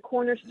to the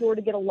corner store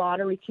to get a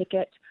lottery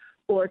ticket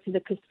or to the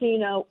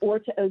casino or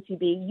to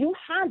OTB. You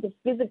had to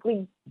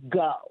physically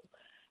go.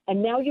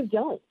 And now you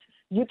don't.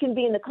 You can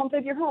be in the comfort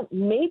of your home,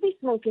 maybe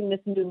smoking this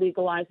new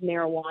legalized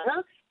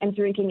marijuana and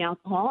drinking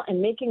alcohol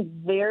and making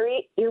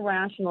very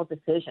irrational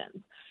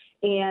decisions.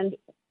 And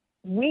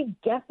we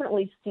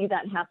definitely see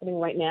that happening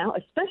right now,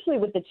 especially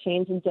with the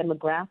change in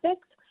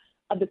demographics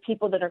of the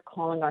people that are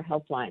calling our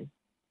helpline.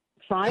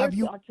 Prior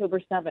to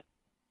October 7th.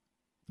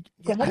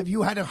 Have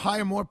you had to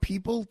hire more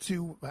people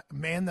to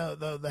man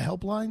the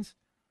helplines?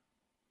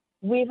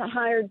 We've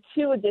hired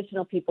 2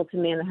 additional people to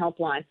man the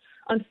helpline.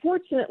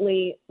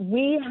 Unfortunately,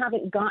 we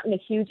haven't gotten a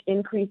huge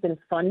increase in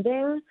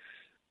funding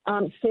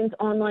since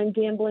online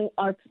gambling.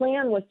 Our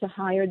plan was to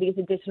hire these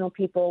additional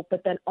people,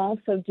 but then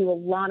also do a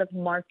lot of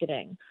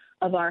marketing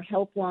of our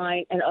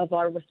helpline and of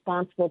our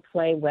Responsible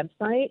Play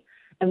website,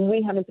 and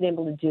we haven't been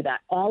able to do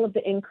that. All of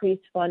the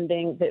increased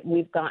funding that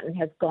we've gotten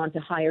has gone to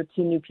hire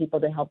 2 new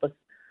people to help us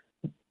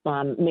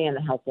man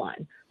the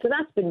helpline. So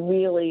that's been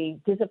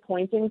really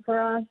disappointing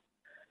for us.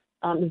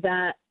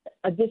 That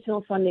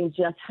additional funding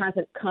just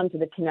hasn't come to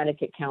the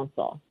Connecticut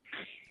Council.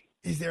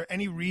 Is there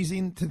any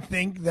reason to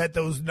think that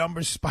those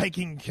numbers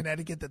spiking in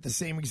Connecticut, that the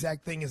same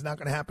exact thing is not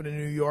going to happen in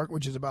New York,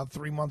 which is about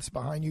 3 months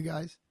behind you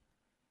guys?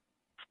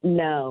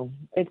 No,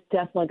 it's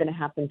definitely going to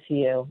happen to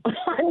you.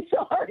 I'm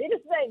sorry to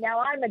say, now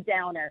I'm a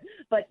downer.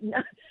 But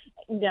no,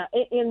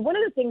 and one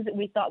of the things that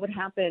we thought would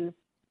happen,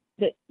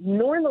 that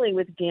normally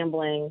with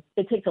gambling,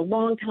 it takes a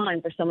long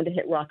time for someone to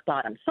hit rock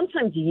bottom,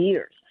 sometimes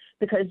years.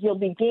 Because you'll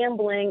be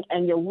gambling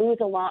and you'll lose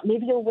a lot.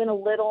 Maybe you'll win a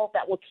little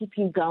that will keep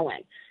you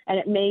going. And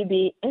it may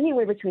be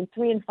anywhere between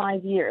 3 and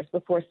 5 years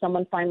before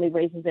someone finally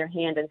raises their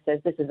hand and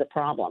says, this is a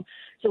problem.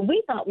 So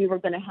we thought we were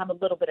going to have a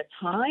little bit of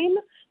time.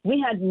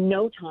 We had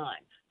no time.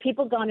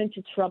 People got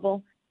into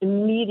trouble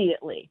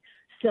immediately.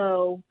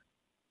 So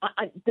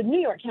the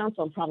New York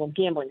Council on Problem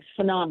Gambling is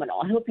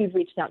phenomenal. I hope you've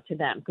reached out to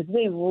them because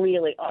they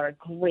really are a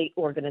great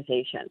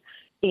organization.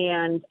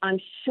 And I'm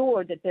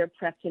sure that they're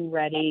prepped and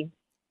ready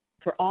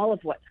for all of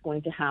what's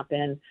going to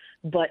happen,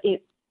 but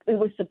it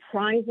was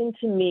surprising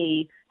to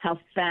me how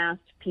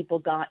fast people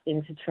got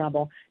into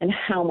trouble and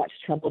how much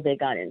trouble they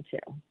got into.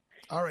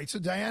 All right, so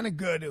Diana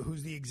Good,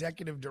 who's the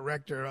executive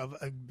director of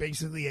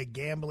basically a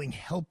gambling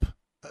help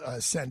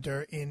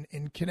center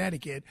in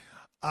Connecticut.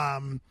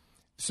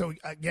 So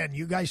again,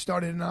 you guys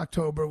started in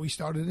October, we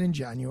started in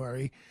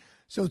January.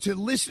 So to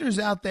listeners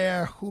out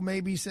there who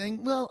may be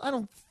saying, well, I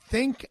don't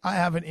think I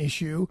have an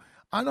issue,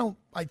 I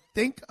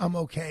think I'm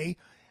okay.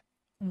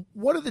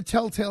 What are the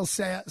telltale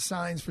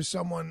signs for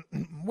someone?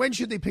 When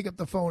should they pick up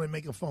the phone and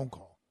make a phone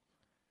call?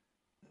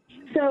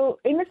 So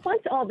in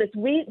response to all this,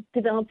 we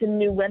developed a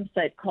new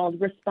website called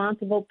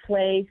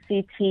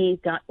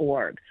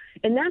responsibleplayct.org.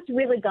 And that's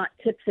really got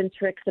tips and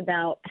tricks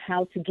about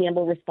how to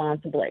gamble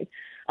responsibly.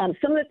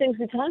 Some of the things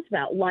we talked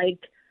about, like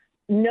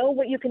know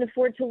what you can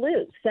afford to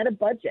lose. Set a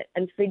budget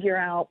and figure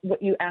out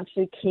what you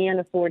actually can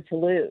afford to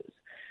lose.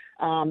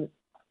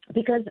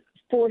 Because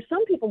for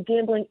some people,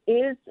 gambling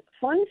is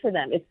fun for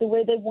them. It's the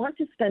way they want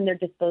to spend their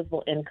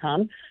disposable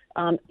income,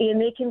 and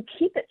they can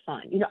keep it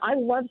fun. You know, I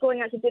love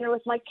going out to dinner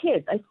with my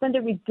kids. I spend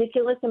a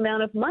ridiculous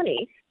amount of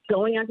money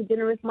going out to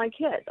dinner with my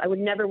kids. I would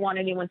never want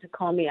anyone to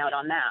call me out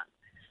on that.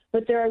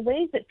 But there are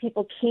ways that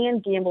people can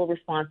gamble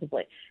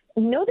responsibly.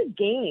 Know the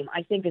game,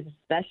 I think, is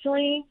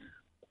especially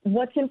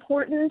what's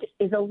important.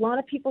 Is a lot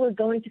of people are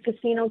going to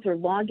casinos or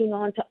logging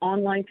on to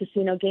online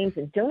casino games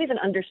and don't even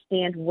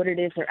understand what it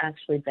is they're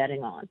actually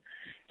betting on.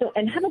 So,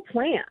 and have a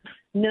plan.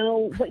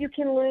 Know what you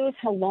can lose,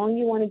 how long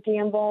you want to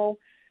gamble,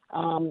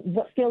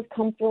 what feels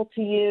comfortable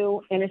to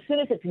you. And as soon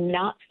as it's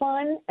not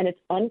fun and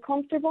it's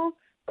uncomfortable,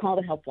 call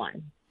the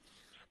helpline.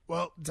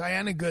 Well,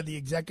 Diana Good, the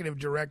executive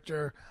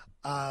director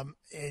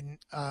in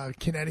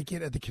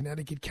Connecticut at the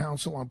Connecticut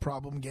Council on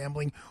Problem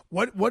Gambling.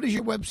 What is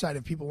your website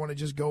if people want to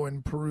just go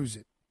and peruse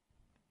it?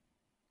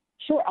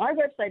 Sure. Our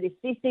website is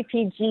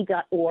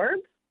ccpg.org.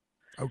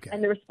 Okay.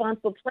 And the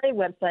Responsible Play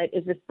website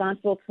is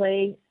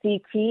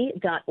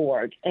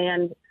responsibleplayct.org.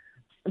 And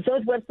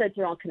those websites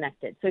are all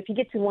connected. So if you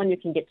get to one, you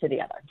can get to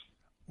the other.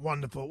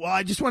 Wonderful. Well,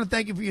 I just want to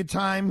thank you for your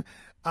time.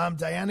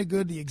 Diana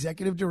Good, the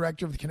executive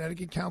director of the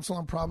Connecticut Council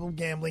on Problem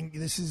Gambling.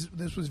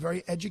 This was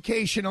very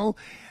educational,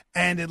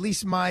 and at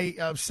least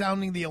my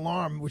sounding the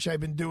alarm, which I've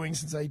been doing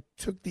since I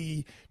took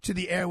to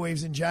the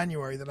airwaves in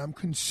January, that I'm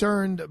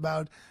concerned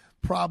about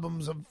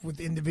problems with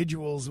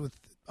individuals with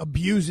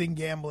abusing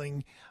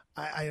gambling.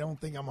 I don't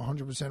think I'm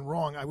 100%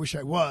 wrong. I wish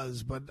I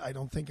was, but I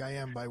don't think I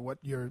am by what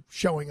you're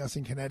showing us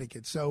in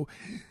Connecticut. So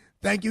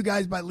thank you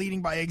guys by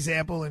leading by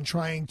example and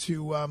trying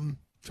to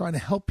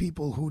help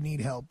people who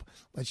need help.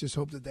 Let's just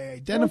hope that they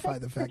identify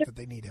the fact that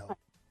they need help.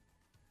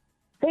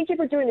 Thank you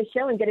for doing the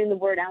show and getting the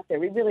word out there.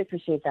 We really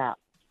appreciate that.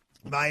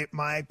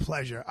 My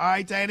pleasure. All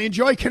right, Diana,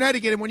 enjoy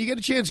Connecticut. And when you get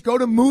a chance, go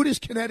to Moodus,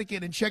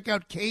 Connecticut, and check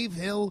out Cave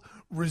Hill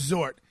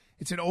Resort.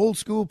 It's an old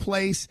school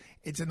place.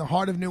 It's in the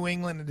heart of New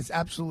England, and it's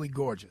absolutely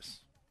gorgeous.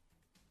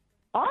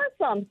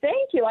 Awesome.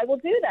 Thank you. I will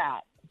do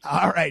that.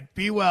 All right.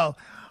 Be well.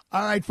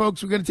 All right,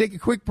 folks, we're going to take a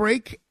quick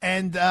break,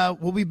 and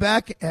we'll be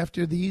back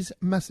after these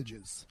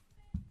messages.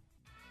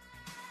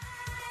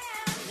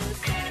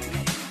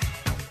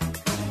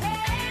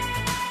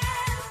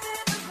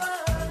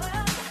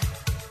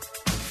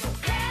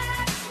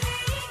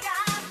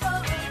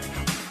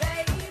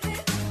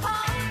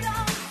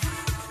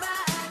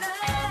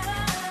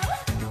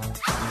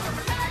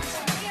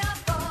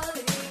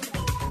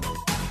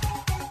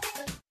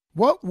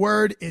 What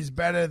word is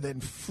better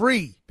than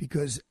free?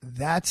 Because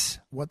that's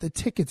what the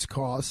tickets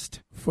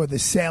cost for the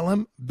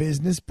Salem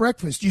Business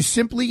Breakfast. You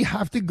simply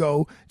have to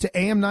go to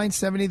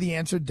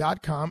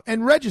am970theanswer.com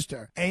and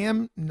register.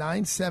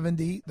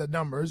 AM970, the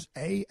numbers,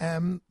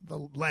 AM,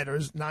 the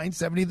letters,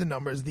 970, the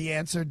numbers,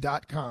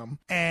 theanswer.com.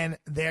 And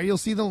there you'll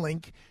see the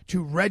link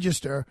to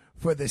register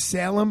for the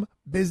Salem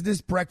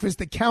Business Breakfast.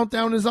 The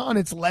countdown is on.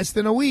 It's less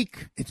than a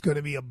week. It's going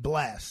to be a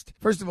blast.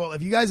 First of all,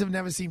 if you guys have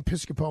never seen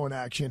Piscopo in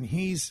action,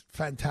 he's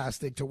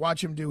fantastic. To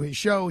watch him do his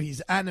show,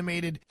 he's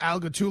animated.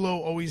 Al Gattulo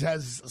always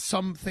has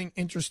something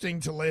interesting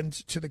to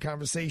lend to the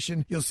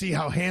conversation. You'll see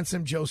how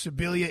handsome Joe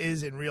Sibilia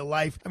is in real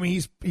life. I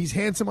mean, he's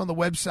handsome on the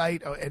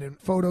website and in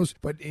photos,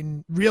 but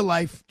in real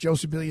life, Joe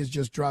Sibilia is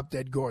just drop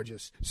dead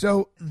gorgeous.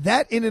 So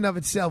that in and of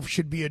itself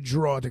should be a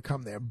draw to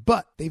come there.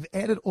 But they've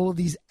added all of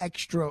these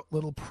extra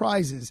little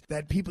prizes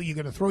that people, you're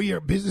going to throw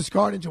your business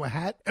card into a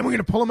hat, and we're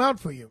going to pull them out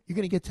for you. You're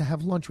going to get to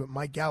have lunch with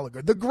Mike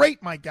Gallagher, the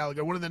great Mike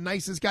Gallagher, one of the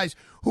nicest guys,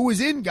 who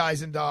was in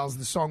Guys and Dolls,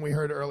 the song we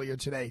heard earlier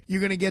today. You're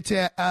going to get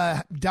to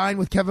dine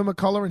with Kevin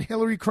McCullough and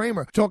Hillary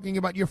Kramer, talking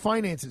about your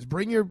finances.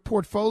 Bring your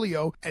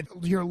portfolio and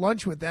your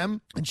lunch with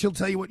them, and she'll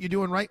tell you what you're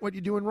doing right, what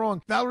you're doing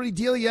wrong. Valerie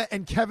Delia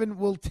and Kevin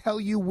will tell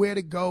you where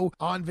to go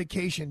on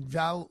vacation.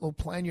 Val will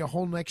plan your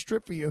whole next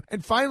trip for you.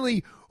 And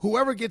finally,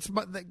 whoever gets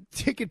the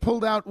ticket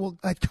pulled out will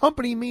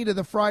accompany me to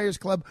the Friars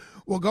Club.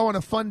 We'll go on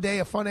a fun day,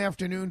 a fun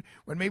afternoon,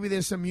 when maybe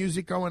there's some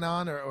music going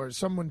on or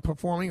someone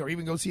performing, or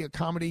even go see a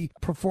comedy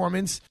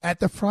performance at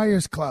the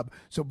Friars Club.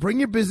 So bring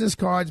your business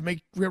cards,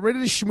 get rid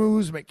of the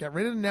schmooze, get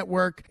rid of the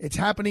network. It's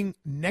happening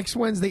next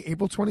Wednesday,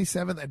 April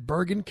 27th at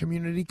Bergen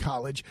Community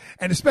College.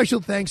 And a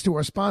special thanks to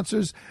our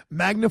sponsors,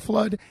 Magna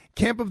Flood,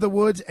 Camp of the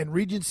Woods, and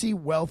Regency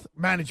Wealth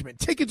Management.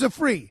 Tickets are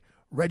free.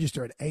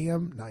 Register at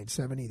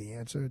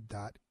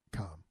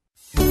am970theanswer.com.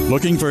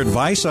 Looking for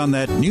advice on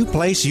that new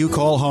place you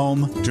call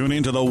home? Tune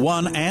into the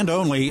one and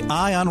only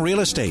Eye on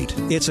Real Estate.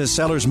 It's a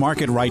seller's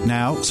market right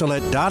now, so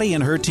let Dottie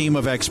and her team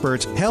of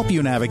experts help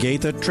you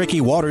navigate the tricky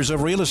waters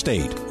of real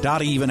estate.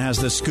 Dottie even has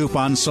the scoop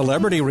on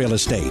celebrity real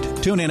estate.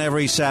 Tune in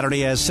every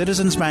Saturday as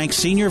Citizens Bank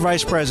Senior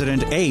Vice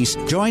President Ace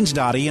joins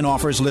Dottie and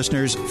offers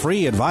listeners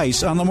free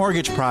advice on the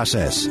mortgage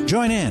process.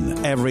 Join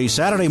in every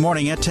Saturday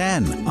morning at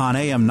 10 on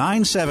AM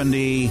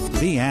 970,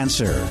 The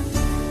Answer.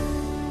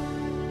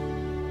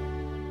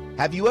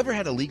 Have you ever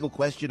had a legal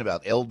question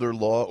about elder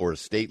law or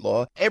estate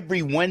law?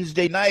 Every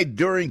Wednesday night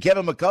during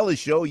Kevin McCullough's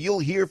show, you'll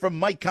hear from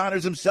Mike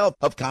Connors himself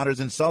of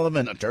Connors &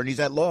 Sullivan, attorneys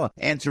at law,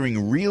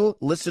 answering real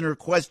listener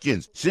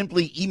questions.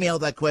 Simply email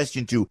that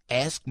question to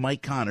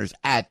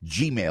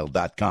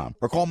askmikeconnors@gmail.com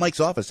or call Mike's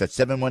office at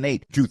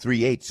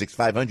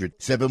 718-238-6500,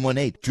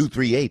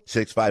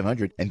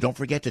 718-238-6500. And don't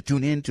forget to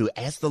tune in to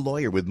Ask the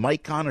Lawyer with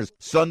Mike Connors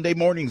Sunday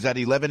mornings at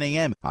 11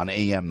 a.m. on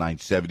AM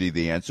 970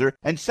 The Answer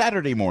and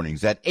Saturday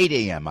mornings at 8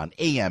 a.m. on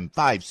AM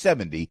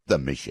 570 The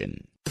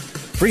Mission.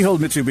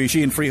 Freehold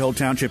Mitsubishi in Freehold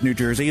Township, New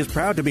Jersey is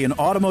proud to be an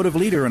automotive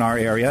leader in our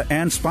area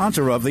and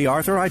sponsor of the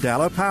Arthur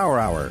Aidala Power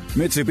Hour.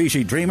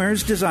 Mitsubishi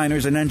dreamers,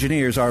 designers, and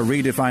engineers are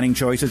redefining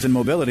choices in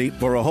mobility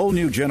for a whole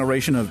new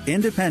generation of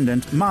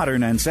independent,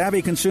 modern, and savvy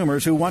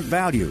consumers who want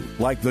value,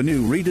 like the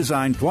new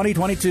redesigned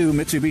 2022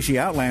 Mitsubishi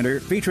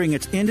Outlander featuring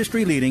its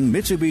industry-leading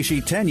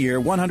Mitsubishi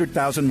 10-year,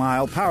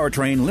 100,000-mile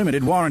powertrain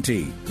limited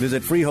warranty.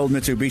 Visit Freehold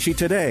Mitsubishi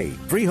today,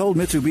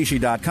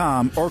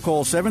 freeholdmitsubishi.com, or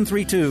call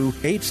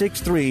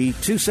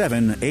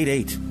 732-863-2788.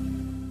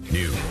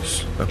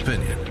 News,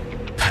 opinion,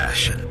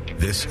 passion.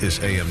 This is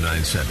AM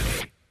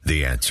 970,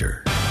 The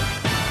Answer.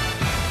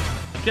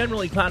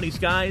 Generally cloudy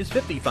skies,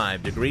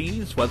 55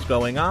 degrees. What's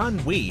going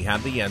on? We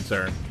have the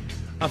answer.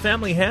 A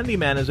family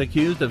handyman is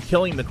accused of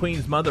killing the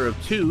Queen's mother of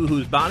two,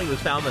 whose body was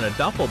found in a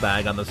duffel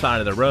bag on the side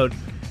of the road.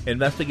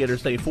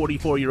 Investigators say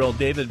 44-year-old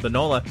David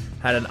Bonola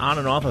had an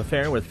on-and-off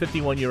affair with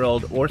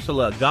 51-year-old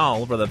Ursula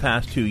Gall for the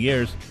past 2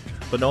 years.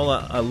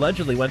 Bonola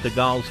allegedly went to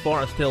Gall's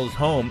Forest Hills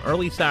home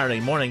early Saturday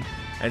morning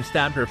and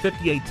stabbed her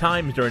 58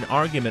 times during an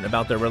argument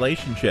about their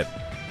relationship.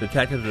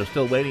 Detectives are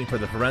still waiting for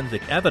the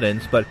forensic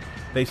evidence, but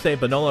they say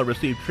Bonola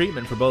received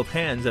treatment for both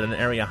hands at an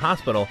area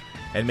hospital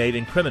and made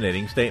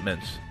incriminating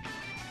statements.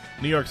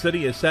 New York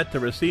City is set to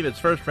receive its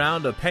first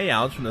round of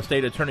payouts from the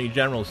state attorney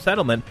general's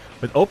settlement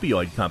with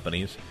opioid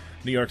companies.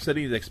 New York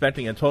City is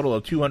expecting a total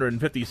of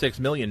 $256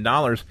 million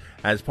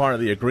as part of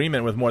the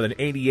agreement, with more than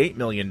 $88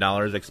 million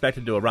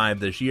expected to arrive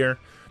this year.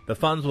 The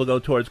funds will go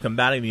towards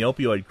combating the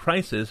opioid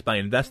crisis by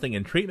investing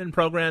in treatment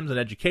programs and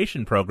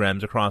education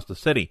programs across the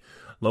city.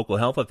 Local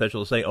health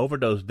officials say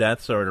overdose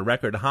deaths are at a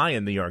record high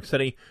in New York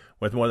City,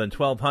 with more than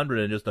 1,200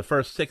 in just the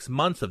first 6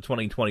 months of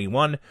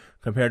 2021,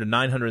 compared to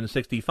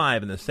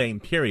 965 in the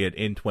same period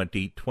in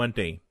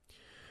 2020.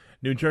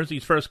 New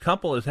Jersey's first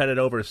couple is headed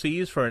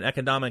overseas for an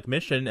economic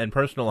mission and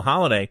personal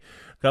holiday.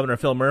 Governor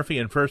Phil Murphy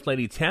and First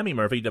Lady Tammy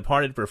Murphy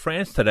departed for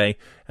France today,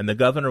 and the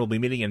governor will be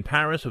meeting in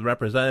Paris with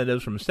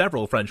representatives from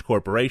several French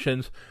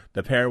corporations.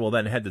 The pair will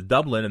then head to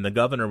Dublin, and the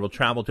governor will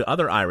travel to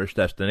other Irish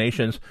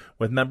destinations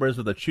with members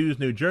of the Choose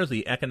New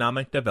Jersey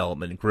Economic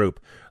Development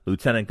Group.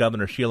 Lieutenant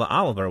Governor Sheila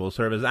Oliver will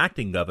serve as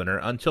acting governor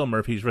until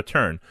Murphy's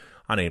return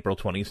on April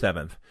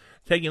 27th.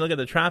 Taking a look at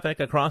the traffic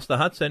across the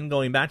Hudson,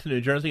 going back to New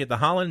Jersey at the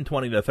Holland,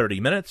 20 to 30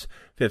 minutes,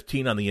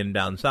 15 on the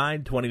inbound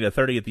side, 20 to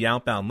 30 at the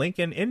outbound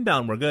Lincoln.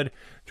 Inbound, we're good.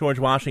 George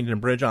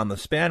Washington Bridge on the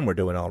span, we're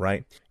doing all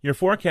right. Your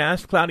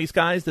forecast, cloudy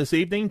skies this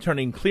evening,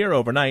 turning clear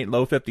overnight,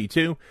 low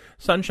 52.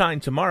 Sunshine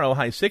tomorrow,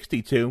 high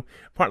 62.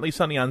 Partly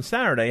sunny on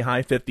Saturday,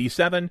 high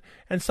 57.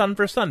 And sun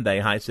for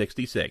Sunday, high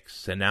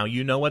 66. And now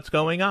you know what's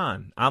going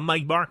on. I'm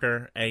Mike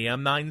Barker,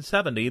 AM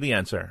 970, The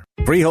Answer.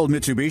 Freehold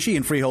Mitsubishi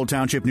in Freehold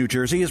Township, New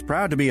Jersey is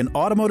proud to be an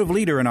automotive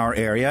leader in our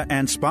area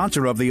and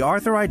sponsor of the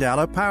Arthur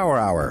Aidala Power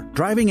Hour.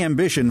 Driving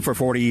ambition for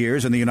 40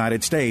 years in the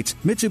United States,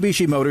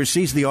 Mitsubishi Motors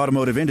sees the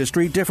automotive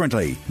industry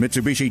differently.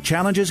 Mitsubishi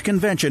challenges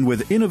convention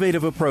with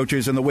innovative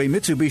approaches in the way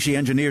Mitsubishi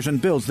engineers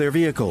and builds their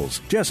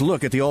vehicles. Just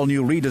look at the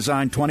all-new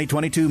redesigned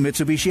 2022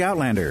 Mitsubishi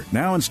Outlander,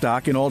 now in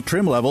stock in all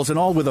trim levels and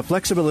all with the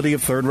flexibility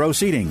of third-row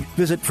seating.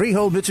 Visit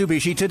Freehold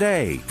Mitsubishi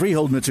today,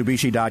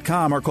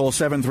 freeholdmitsubishi.com, or call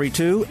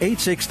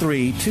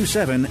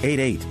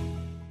 732-863-2788.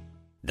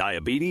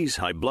 Diabetes,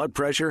 high blood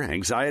pressure,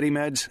 anxiety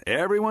meds,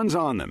 everyone's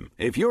on them.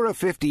 If you're a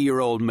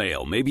 50-year-old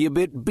male, maybe a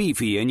bit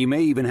beefy, and you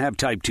may even have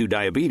type 2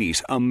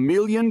 diabetes, $1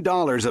 million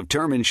of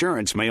term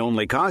insurance may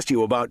only cost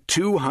you about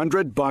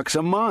 $200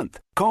 a month.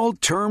 Call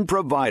Term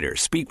Provider.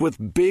 Speak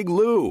with Big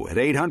Lou at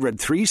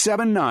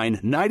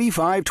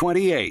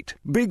 800-379-9528.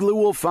 Big Lou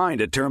will find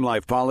a term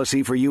life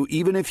policy for you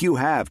even if you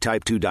have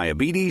type 2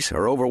 diabetes,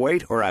 are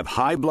overweight, or have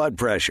high blood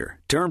pressure.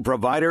 Term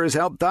Provider has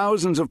helped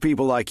thousands of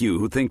people like you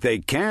who think they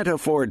can't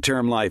afford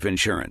term life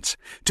insurance.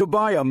 To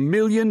buy $1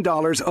 million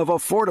of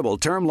affordable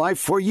term life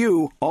for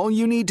you, all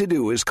you need to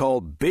do is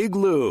call Big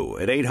Lou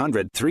at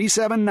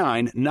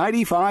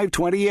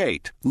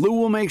 800-379-9528. Lou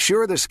will make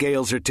sure the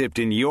scales are tipped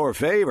in your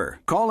favor.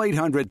 Call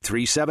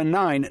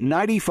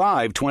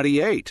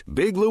 800-379-9528.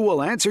 Big Lou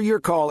will answer your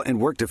call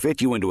and work to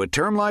fit you into a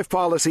term life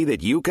policy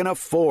that you can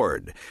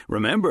afford.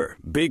 Remember,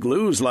 Big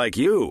Lou's like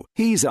you.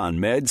 He's on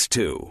meds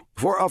too.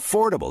 For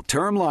affordable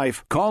term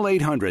life, call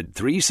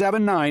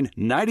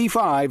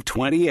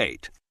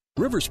 800-379-9528.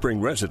 River Spring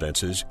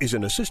Residences is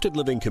an assisted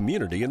living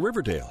community in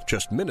Riverdale,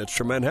 just minutes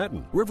from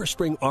Manhattan. River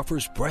Spring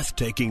offers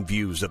breathtaking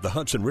views of the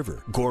Hudson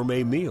River,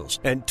 gourmet meals,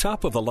 and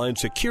top-of-the-line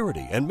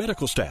security and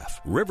medical staff.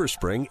 River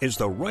Spring is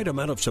the right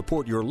amount of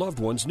support your loved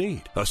ones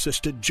need.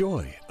 Assisted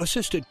joy,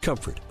 assisted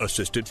comfort,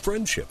 assisted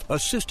friendship,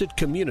 assisted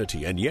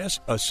community, and yes,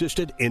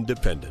 assisted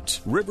independence.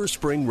 River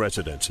Spring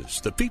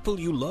Residences. The people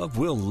you love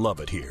will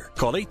love it here.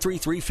 Call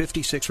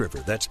 833-56-RIVER.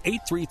 That's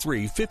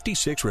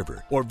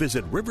 833-56-RIVER. Or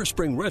visit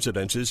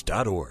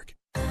riverspringresidences.org.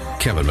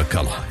 Kevin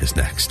McCullough is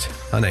next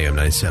on AM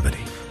 970.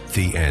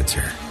 The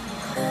Answer.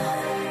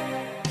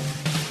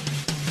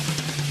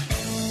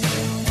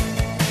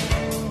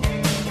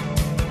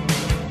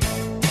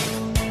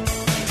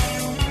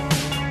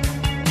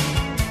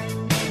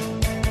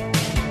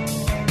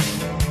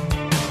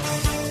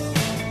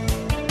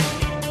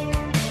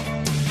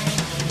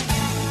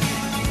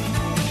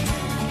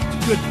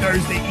 Good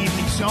Thursday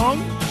evening song.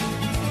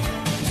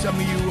 Some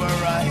of you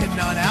are heading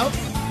on out,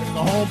 getting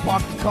go home,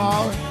 park the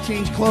car,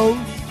 change clothes,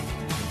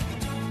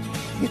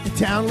 hit the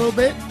town a little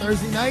bit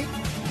Thursday night.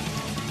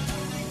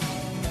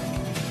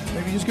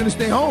 Maybe you're just going to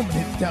stay home and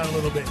hit the town a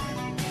little bit.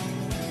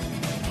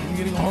 Maybe you're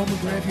going to go home and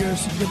grab your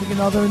significant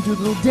other and do a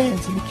little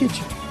dance in the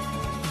kitchen.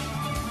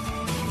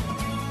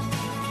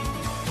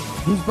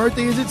 Whose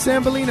birthday is it,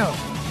 San Bellino?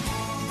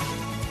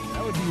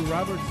 That would be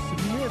Robert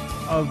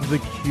Smith of The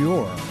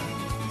Cure.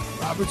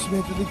 Robert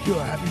Smith of The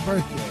Cure. Happy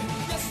birthday.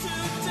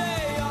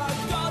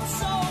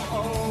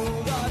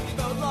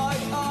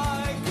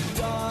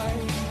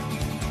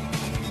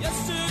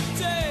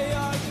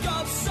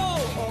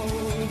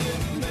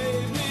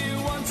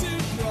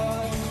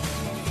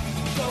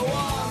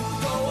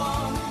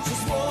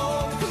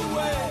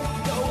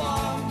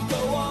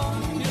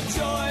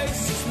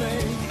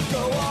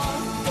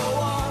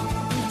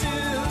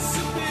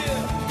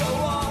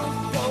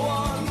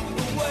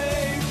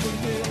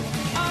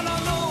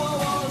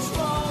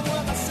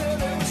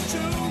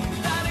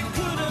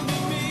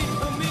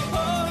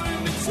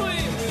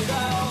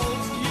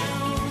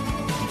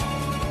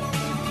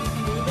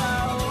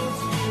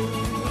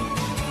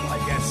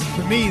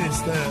 Me,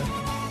 that's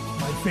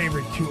my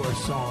favorite Cure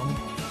song.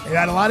 It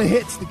had a lot of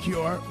hits, The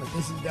Cure, but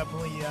this is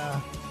definitely,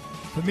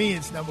 for me,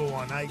 it's number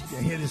one. I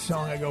hear this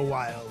song, I go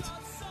wild.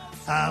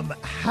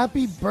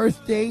 Happy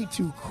birthday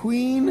to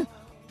Queen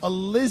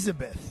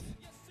Elizabeth.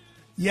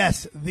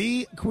 Yes,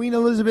 the Queen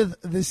Elizabeth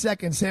II.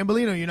 San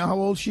Bellino, you know how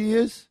old she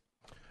is?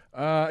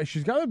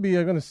 She's got to be,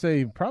 I'm going to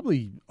say,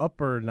 probably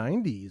upper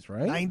 90s,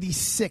 right?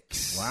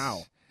 96.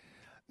 Wow.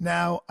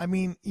 Now, I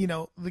mean, you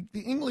know, the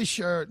English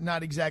are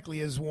not exactly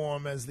as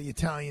warm as the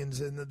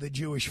Italians and the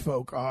Jewish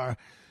folk are.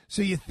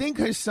 So you think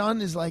her son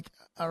is like,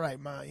 all right,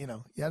 Ma, you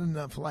know, you had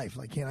enough life.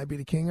 Like, can't I be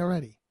the king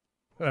already?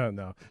 Oh,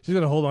 no. She's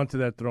going to hold on to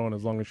that throne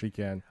as long as she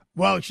can.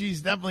 Well,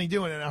 she's definitely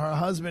doing it. Her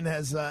husband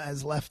has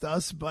left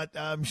us, but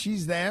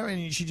she's there,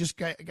 and she just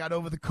got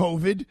over the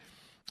COVID,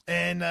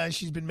 and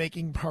she's been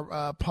making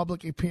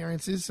public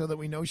appearances so that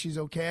we know she's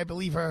okay. I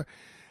believe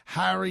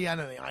Harry, I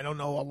don't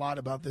know a lot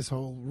about this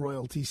whole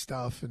royalty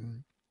stuff,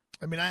 and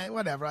I mean, I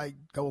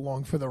go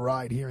along for the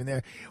ride here and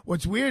there.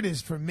 What's weird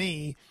is, for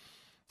me,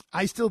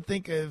 I still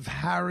think of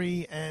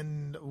Harry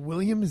and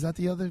William. Is that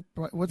the other?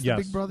 What's the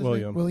big brother's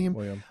name?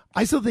 William.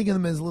 I still think of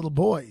them as little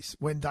boys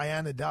when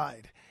Diana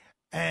died,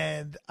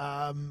 and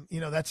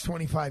that's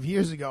 25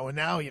 years ago. And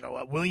now,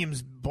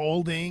 William's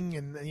balding,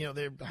 and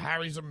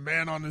Harry's a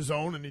man on his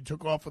own, and he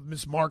took off with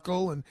Miss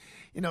Markle, and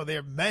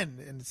they're men,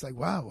 and it's like,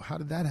 wow, how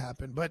did that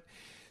happen? But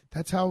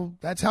that's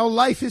how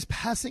life is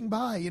passing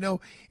by.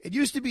 It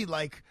used to be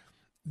like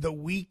the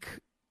week,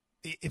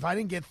 if I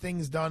didn't get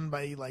things done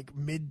by like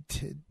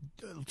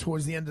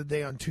towards the end of the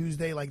day on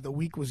Tuesday, like the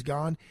week was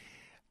gone.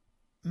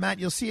 Matt,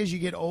 you'll see as you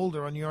get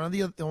older, when you're on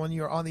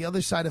the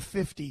other side of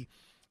 50,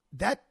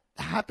 that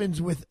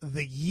happens with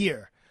the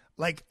year.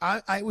 Like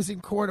I was in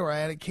court, or I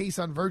had a case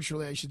on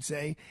virtually, I should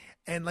say,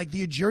 and like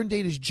the adjourn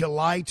date is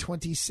July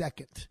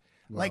 22nd.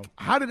 Wow. Like,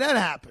 how did that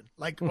happen?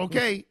 Like,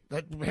 okay,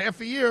 that half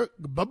a year,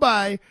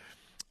 bye-bye.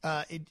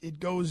 It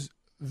goes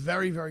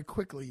very, very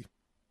quickly.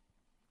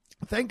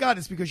 Thank God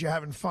it's because you're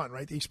having fun,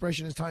 right? The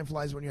expression is time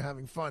flies when you're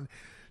having fun.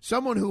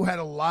 Someone who had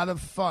a lot of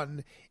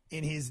fun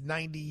in his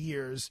 90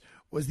 years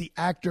was the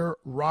actor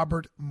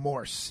Robert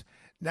Morse.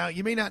 Now,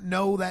 you may not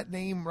know that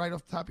name right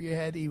off the top of your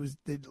head. He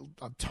did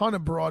a ton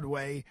of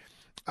Broadway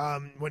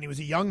when he was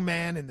a young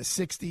man in the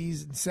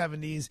 60s and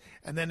 70s,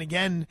 and then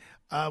again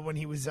when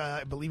he was,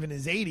 I believe, in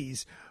his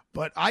 80s.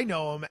 But I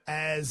know him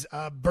as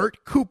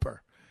Bert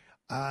Cooper.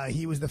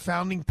 He was the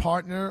founding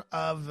partner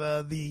of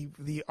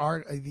the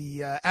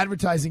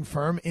advertising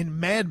firm in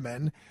Mad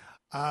Men,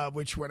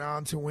 which went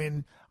on to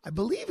win. I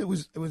believe it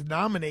was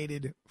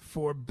nominated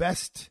for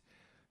Best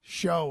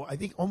Show. I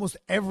think almost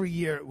every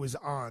year it was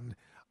on.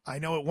 I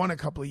know it won a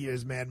couple of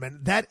years, Mad Men.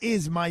 That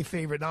is my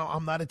favorite. Now,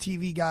 I'm not a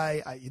TV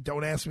guy. You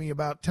don't ask me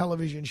about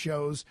television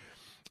shows.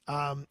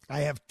 I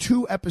have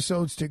 2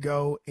 episodes to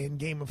go in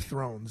Game of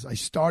Thrones. I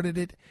started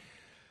it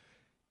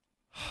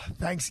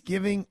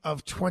Thanksgiving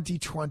of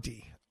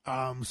 2020.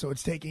 So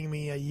it's taking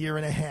me a year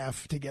and a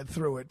half to get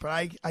through it.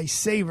 But I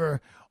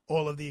savor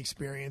all of the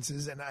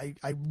experiences, and I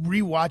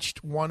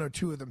rewatched one or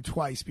two of them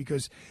twice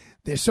because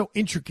they're so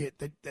intricate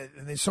that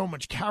and there's so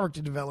much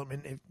character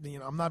development.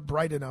 I'm not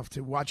bright enough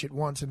to watch it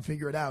once and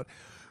figure it out.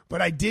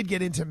 But I did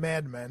get into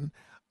Mad Men.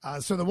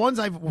 So the ones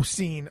I've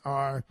seen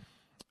are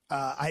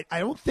I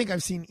don't think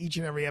I've seen each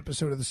and every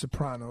episode of The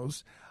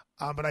Sopranos,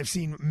 but I've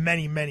seen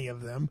many, many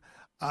of them.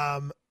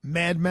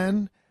 Mad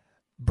Men,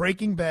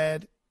 Breaking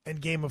Bad, and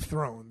Game of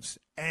Thrones.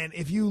 And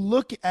if you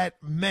look at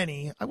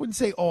many, I wouldn't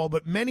say all,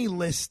 but many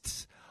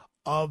lists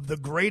of the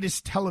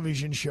greatest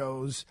television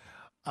shows,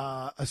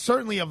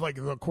 certainly of like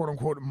the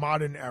quote-unquote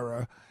modern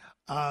era,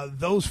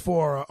 those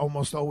four are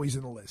almost always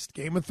in the list.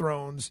 Game of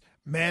Thrones,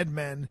 Mad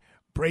Men,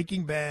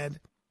 Breaking Bad,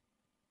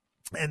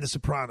 and The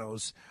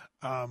Sopranos.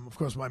 Of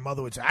course, my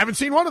mother would say, I haven't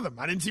seen one of them.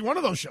 I didn't see one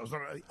of those shows.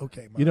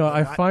 Okay.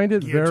 I find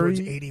it very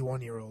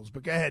 81-year-olds,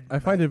 but go ahead. I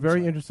find it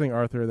very interesting,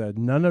 Arthur, that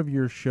none of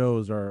your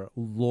shows are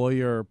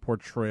lawyer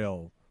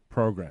portrayal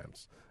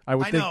programs. I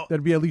would think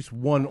there'd be at least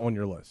one on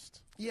your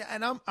list. Yeah,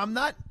 and I'm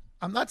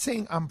not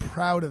saying I'm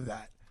proud of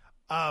that.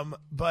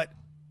 But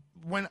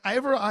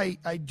whenever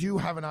I do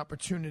have an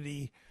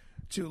opportunity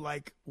to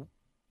like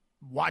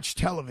watch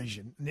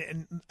television,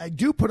 and I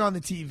do put on the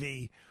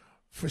TV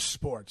for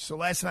sports. So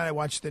last night I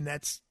watched the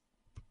Nets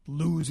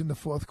lose in the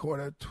fourth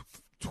quarter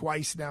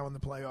twice now in the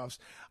playoffs.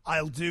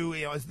 I'll do,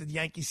 as the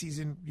Yankee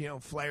season,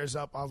 flares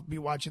up, I'll be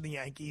watching the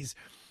Yankees.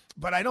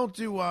 But I don't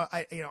do,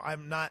 I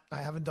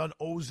haven't done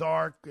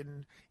Ozark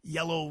and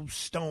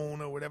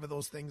Yellowstone or whatever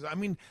those things. I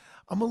mean,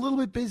 I'm a little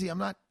bit busy. I'm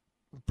not,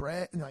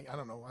 I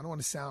don't know. I don't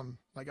want to sound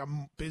like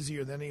I'm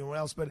busier than anyone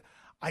else, but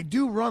I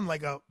do run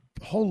like a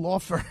whole law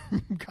firm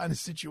kind of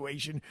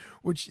situation,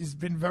 which has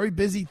been very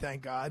busy,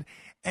 thank God.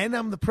 And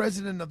I'm the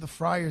president of the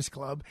Friars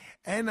Club,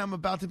 and I'm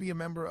about to be a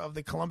member of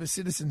the Columbus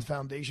Citizens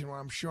Foundation, where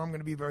I'm sure I'm going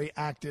to be very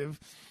active.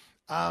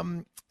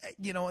 And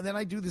then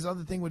I do this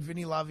other thing with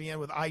Vinny Lavienne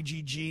with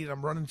IGG, and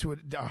I'm running to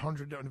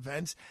 100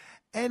 events.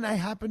 And I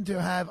happen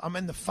to I'm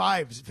in the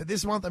fives. For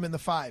this month, I'm in the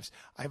fives.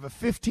 I have a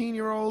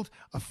 15-year-old,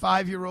 a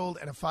 5-year-old,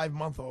 and a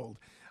 5-month-old.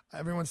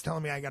 Everyone's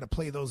telling me I got to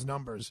play those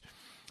numbers.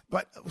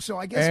 But so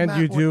I guess, and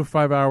Matt, you do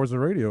 5 hours of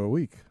radio a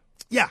week.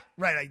 Yeah,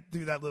 right. I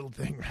do that little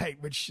thing, right,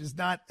 which is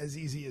not as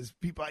easy as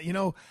people.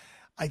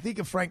 I think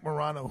of Frank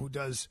Morano, who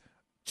does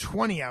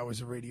 20 hours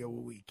of radio a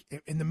week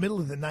in the middle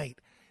of the night.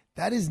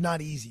 That is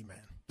not easy,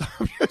 man.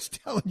 I'm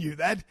just telling you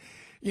that,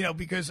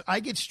 because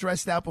I get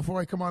stressed out before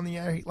I come on the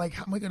air. Like,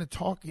 how am I going to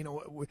talk?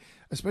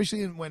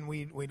 Especially when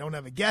we don't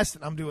have a guest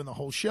and I'm doing the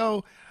whole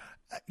show.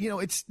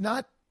 It's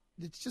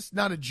just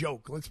not a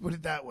joke. Let's put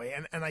it that way.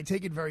 And I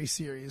take it very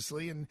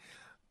seriously. And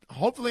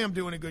hopefully I'm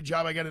doing a good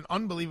job. I got an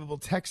unbelievable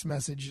text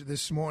message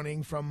this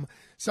morning from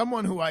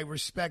someone who I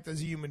respect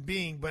as a human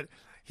being, but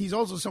he's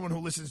also someone who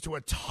listens to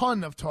a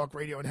ton of talk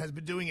radio and has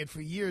been doing it for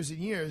years and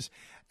years.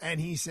 And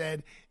he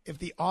said, if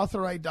the Arthur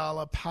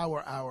Aidala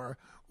Power Hour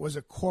was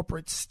a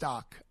corporate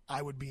stock,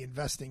 I would be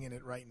investing in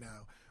it right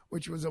now,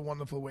 which was a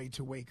wonderful way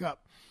to wake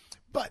up.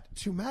 But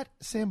to Matt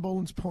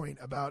Sambone's point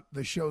about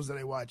the shows that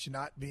I watch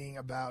not being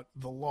about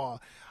the law,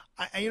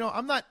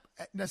 I'm not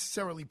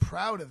necessarily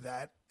proud of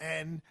that.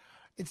 And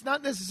it's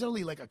not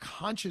necessarily like a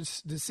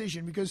conscious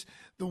decision, because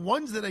the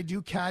ones that I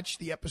do catch,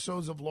 the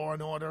episodes of Law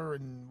and Order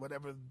and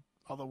whatever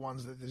other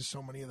ones, that there's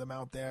so many of them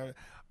out there,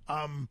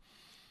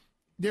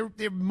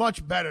 they're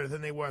much better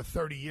than they were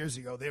 30 years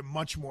ago. They're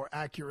much more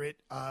accurate.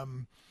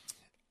 And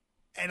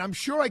I'm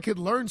sure I could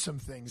learn some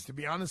things, to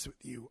be honest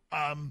with you.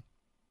 I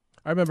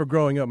remember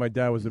growing up, my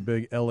dad was a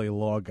big LA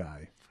law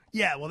guy.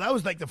 Yeah, well, that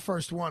was like the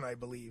first one, I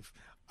believe.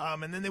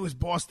 And then there was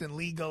Boston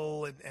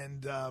Legal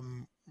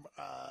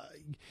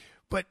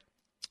but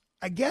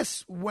I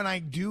guess when I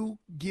do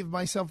give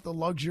myself the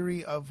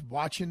luxury of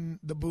watching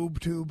the boob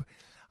tube,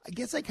 I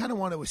guess I kind of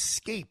want to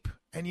escape.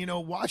 And,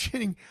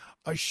 watching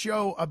a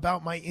show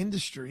about my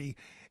industry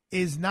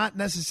is not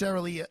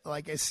necessarily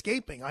like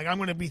escaping. Like, I'm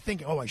going to be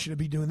thinking, I should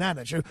be doing that.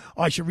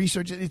 I should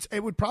research it.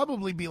 It would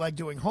probably be like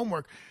doing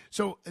homework.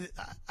 So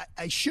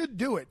I should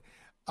do it.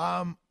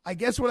 I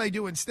guess what I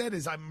do instead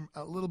is I'm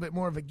a little bit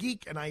more of a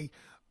geek, and I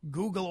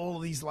Google all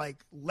of these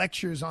like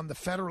lectures on the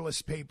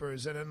Federalist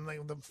Papers and then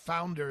like the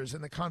founders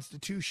and the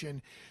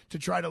Constitution to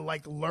try to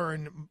like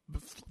learn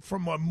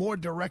from a more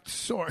direct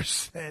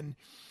source than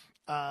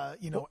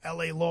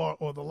LA law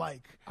or the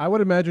like. I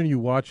would imagine you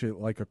watch it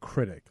like a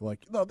critic.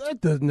 Like, no,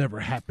 that never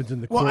happens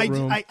in the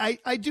courtroom. Well,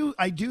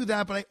 I do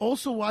that, but I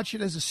also watch it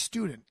as a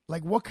student.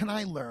 Like, what can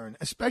I learn?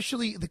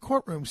 Especially the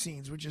courtroom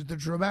scenes, which is the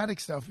dramatic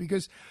stuff,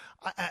 because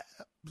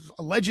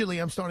allegedly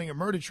I'm starting a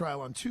murder trial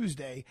on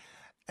Tuesday.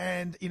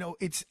 And,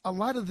 it's a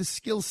lot of the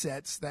skill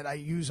sets that I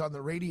use on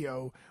the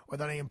radio or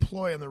that I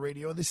employ on the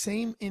radio are the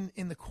same in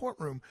the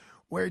courtroom,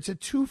 where it's a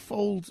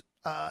twofold,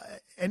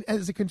 and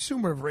as a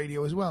consumer of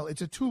radio as well,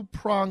 it's a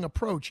two-prong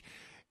approach.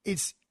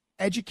 It's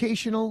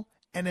educational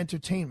and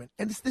entertainment.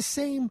 And it's the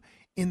same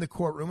in the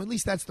courtroom. At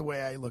least that's the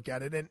way I look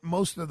at it. And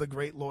most of the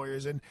great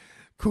lawyers, and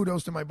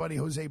kudos to my buddy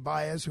Jose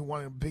Baez, who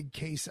won a big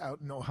case out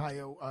in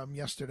Ohio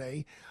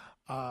yesterday.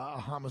 a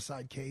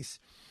homicide case.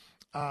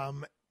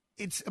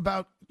 It's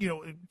about,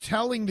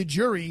 telling the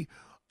jury,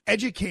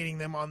 educating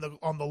them on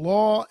the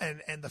law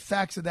and the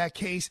facts of that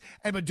case,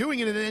 but doing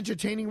it in an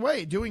entertaining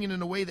way, doing it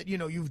in a way that,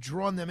 you've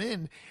drawn them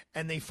in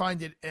and they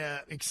find it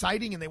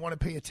exciting and they want to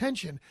pay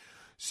attention.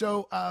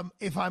 So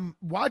if I'm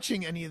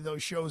watching any of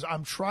those shows,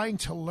 I'm trying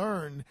to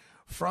learn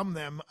from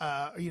them,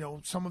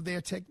 some of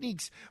their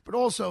techniques. But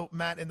also,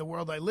 Matt, in the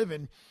world I live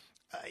in,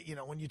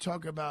 when you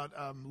talk about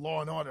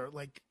law and order,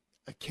 like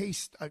a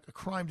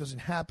crime doesn't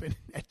happen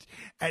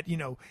at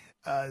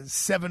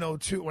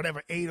 7:02,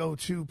 whatever,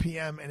 8:02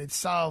 p.m. and it's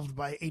solved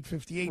by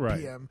 8:58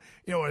 p.m.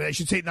 Or I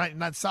should say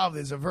not solved,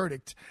 there's a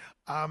verdict.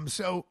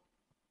 So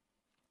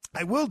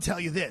I will tell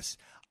you this.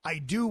 I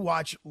do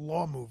watch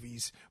law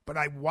movies, but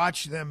I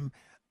watch them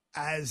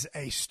as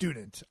a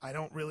student. I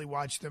don't really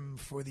watch them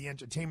for the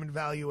entertainment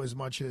value as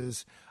much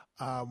as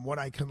what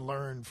I can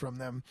learn from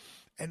them.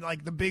 And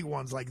like the big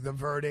ones, like The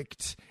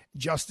Verdict,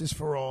 Justice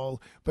for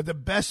All. But the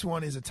best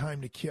one is A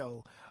Time to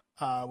Kill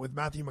with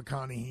Matthew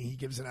McConaughey. He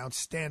gives an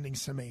outstanding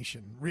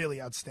summation, really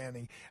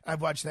outstanding.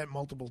 I've watched that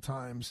multiple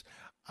times.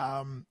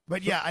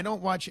 But yeah, I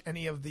don't watch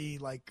any of the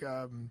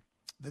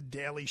the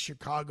Daily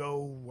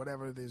Chicago,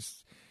 whatever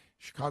there's.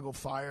 Chicago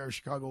Fire,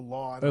 Chicago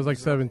Law. There's like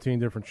 17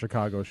 different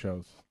Chicago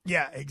shows.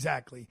 Yeah,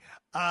 exactly.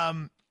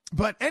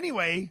 But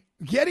anyway,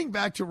 getting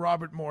back to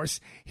Robert Morse,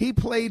 he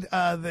played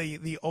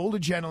the older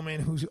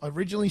gentleman who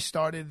originally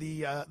started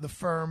the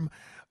firm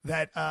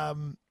that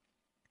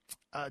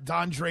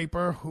Don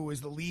Draper, who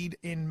is the lead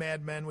in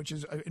Mad Men, which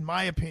is, in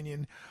my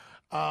opinion,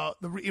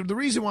 the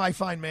reason why I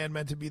find Mad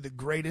Men to be the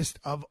greatest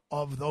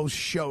of those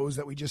shows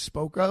that we just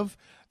spoke of,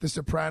 The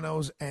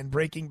Sopranos and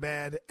Breaking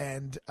Bad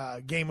and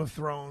Game of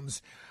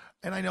Thrones.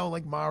 And I know,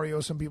 like Mario,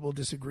 some people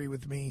disagree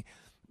with me,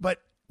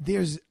 but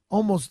there's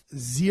almost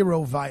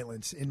zero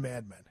violence in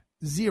Mad Men.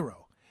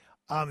 Zero.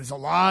 There's a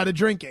lot of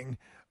drinking,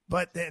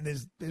 but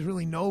there's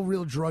really no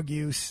real drug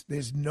use.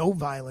 There's no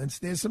violence.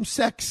 There's some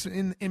sex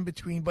in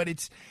between, but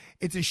it's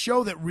a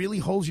show that really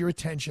holds your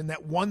attention,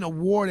 that won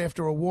award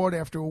after award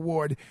after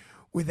award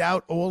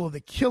without all of the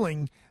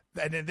killing.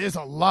 And there's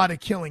a lot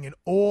of killing in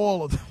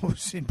all of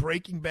those, in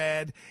Breaking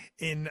Bad,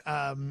 in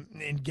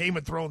Game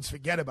of Thrones.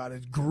 Forget about it;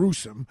 it's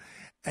gruesome,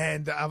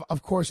 and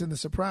of course in The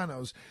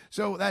Sopranos.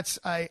 So that's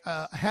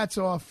hats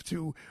off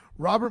to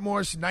Robert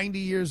Morse, 90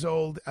 years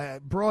old,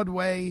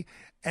 Broadway,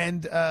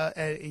 and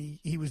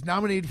he was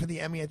nominated for the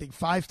Emmy, I think,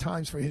 5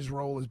 times for his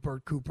role as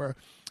Bert Cooper.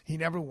 He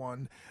never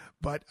won,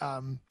 but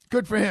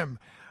good for him.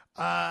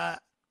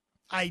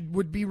 I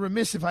would be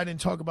remiss if I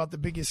didn't talk about the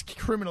biggest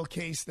criminal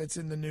case that's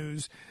in the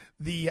news.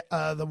 The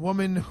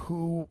woman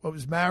who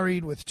was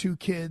married with 2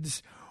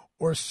 kids,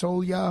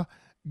 Orsolia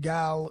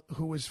Gal,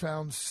 who was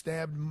found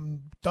stabbed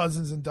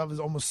dozens and dozens,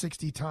 almost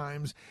 60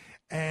 times,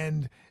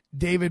 and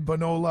David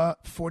Bonola,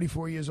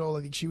 44 years old.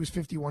 I think she was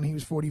 51. He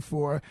was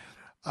 44.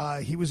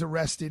 He was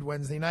arrested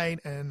Wednesday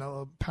night and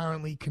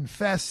apparently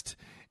confessed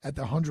at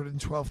the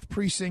 112th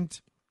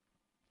precinct.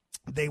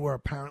 They were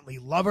apparently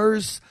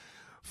lovers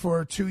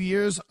for 2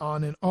 years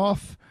on and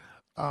off.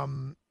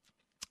 I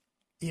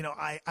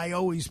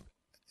always,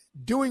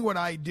 doing what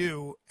I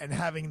do and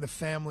having the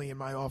family in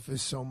my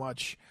office so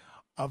much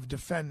of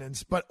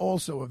defendants, but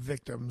also of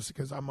victims,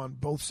 because I'm on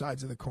both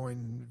sides of the coin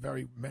in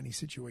very many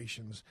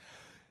situations.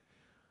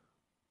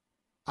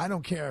 I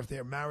don't care if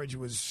their marriage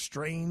was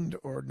strained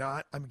or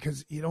not,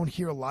 because you don't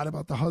hear a lot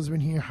about the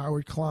husband here,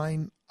 Howard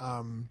Klein.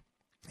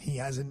 He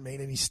hasn't made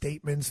any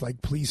statements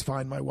like, please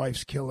find my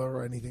wife's killer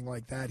or anything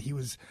like that. He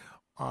was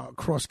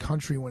cross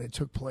country when it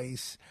took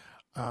place.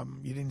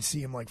 You didn't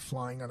see him like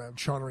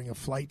chartering a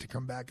flight to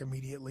come back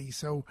immediately.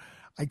 So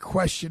I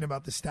question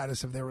about the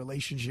status of their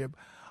relationship.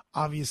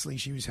 Obviously,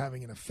 she was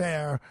having an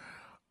affair.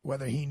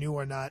 Whether he knew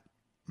or not,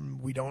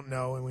 we don't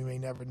know, and we may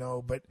never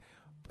know. But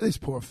this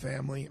poor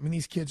family, I mean,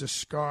 these kids are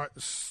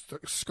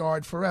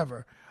scarred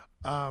forever.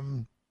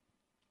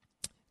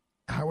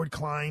 Howard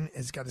Klein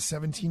has got a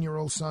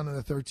 17-year-old son and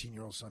a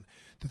 13-year-old son.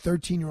 The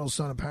 13-year-old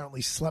son apparently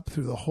slept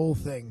through the whole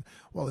thing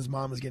while his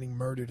mom was getting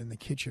murdered in the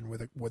kitchen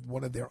with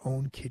one of their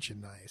own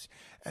kitchen knives.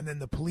 And then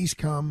the police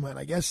come, and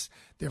I guess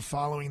they're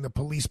following the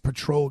police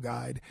patrol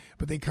guide,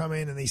 but they come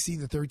in and they see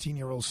the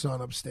 13-year-old son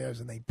upstairs,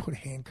 and they put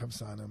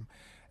handcuffs on him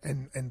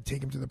and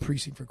take him to the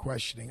precinct for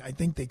questioning. I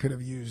think they could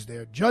have used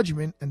their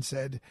judgment and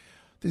said,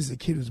 this is a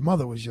kid whose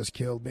mother was just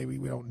killed. Maybe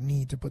we don't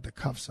need to put the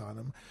cuffs on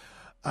him.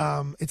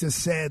 It's a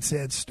sad,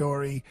 sad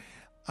story.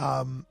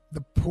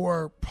 The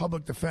poor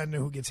public defender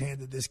who gets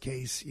handed this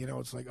case,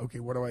 it's like, okay,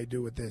 what do I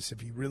do with this?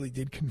 If he really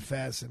did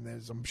confess, and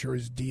I'm sure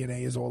his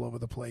DNA is all over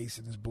the place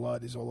and his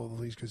blood is all over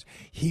the place because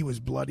he was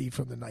bloody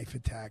from the knife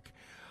attack.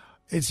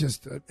 It's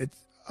just, it's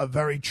a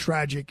very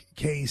tragic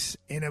case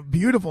in a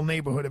beautiful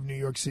neighborhood of New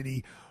York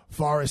City,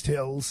 Forest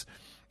Hills.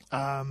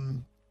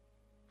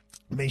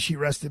 May she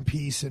rest in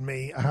peace, and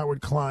may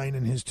Howard Klein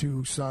and his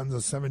 2 sons, a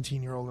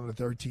 17-year-old and a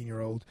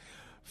 13-year-old,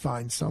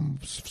 find some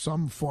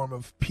form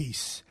of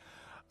peace.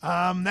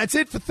 That's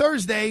it for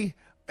Thursday.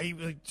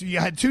 You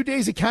had 2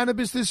 days of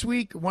cannabis this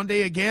week, 1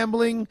 day of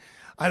gambling.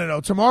 I don't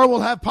know. Tomorrow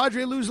we'll have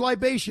Padre Lou's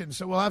libation,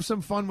 so we'll have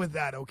some fun with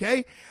that,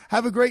 okay?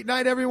 Have a great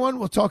night, everyone.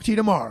 We'll talk to you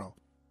tomorrow.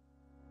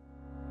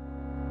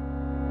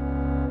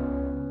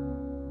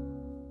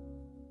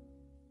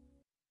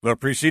 The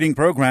preceding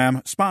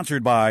program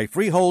sponsored by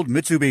Freehold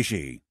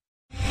Mitsubishi.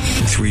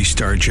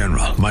 3-star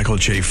General Michael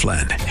J.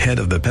 Flynn, head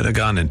of the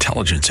Pentagon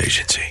Intelligence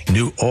Agency,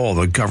 knew all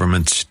the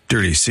government's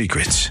dirty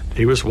secrets.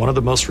 He was one of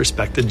the most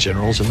respected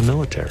generals in the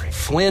military.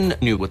 Flynn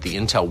knew what the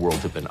intel world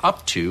had been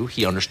up to.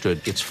 He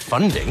understood its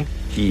funding.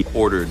 He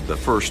ordered the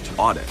first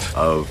audit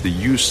of the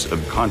use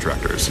of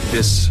contractors.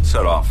 This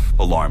set off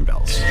alarm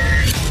bells.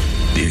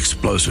 The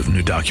explosive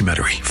new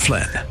documentary,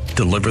 Flynn,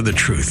 Deliver the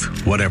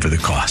Truth, Whatever the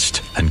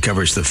Cost,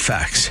 uncovers the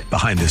facts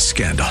behind this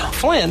scandal.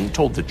 Flynn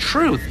told the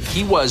truth.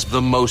 He was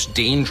the most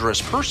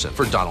dangerous person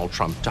for Donald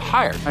Trump to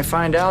hire. I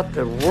find out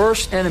the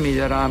worst enemy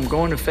that I'm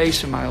going to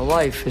face in my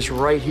life is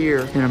right here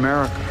in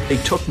America. They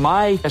took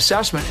my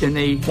assessment and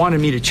they wanted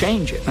me to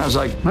change it. And I was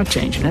like, I'm not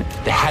changing it.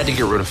 They had to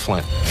get rid of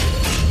Flynn.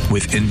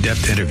 With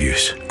in-depth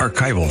interviews,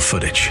 archival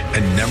footage,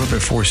 and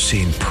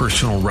never-before-seen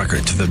personal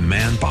records of the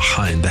man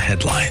behind the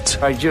headlines.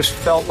 I just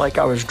felt like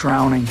I was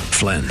drowning.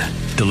 Flynn,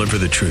 Deliver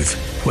the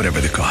Truth, Whatever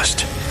the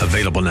Cost.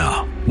 Available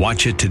now.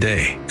 Watch it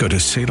today. Go to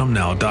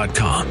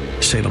salemnow.com.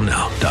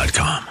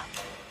 salemnow.com.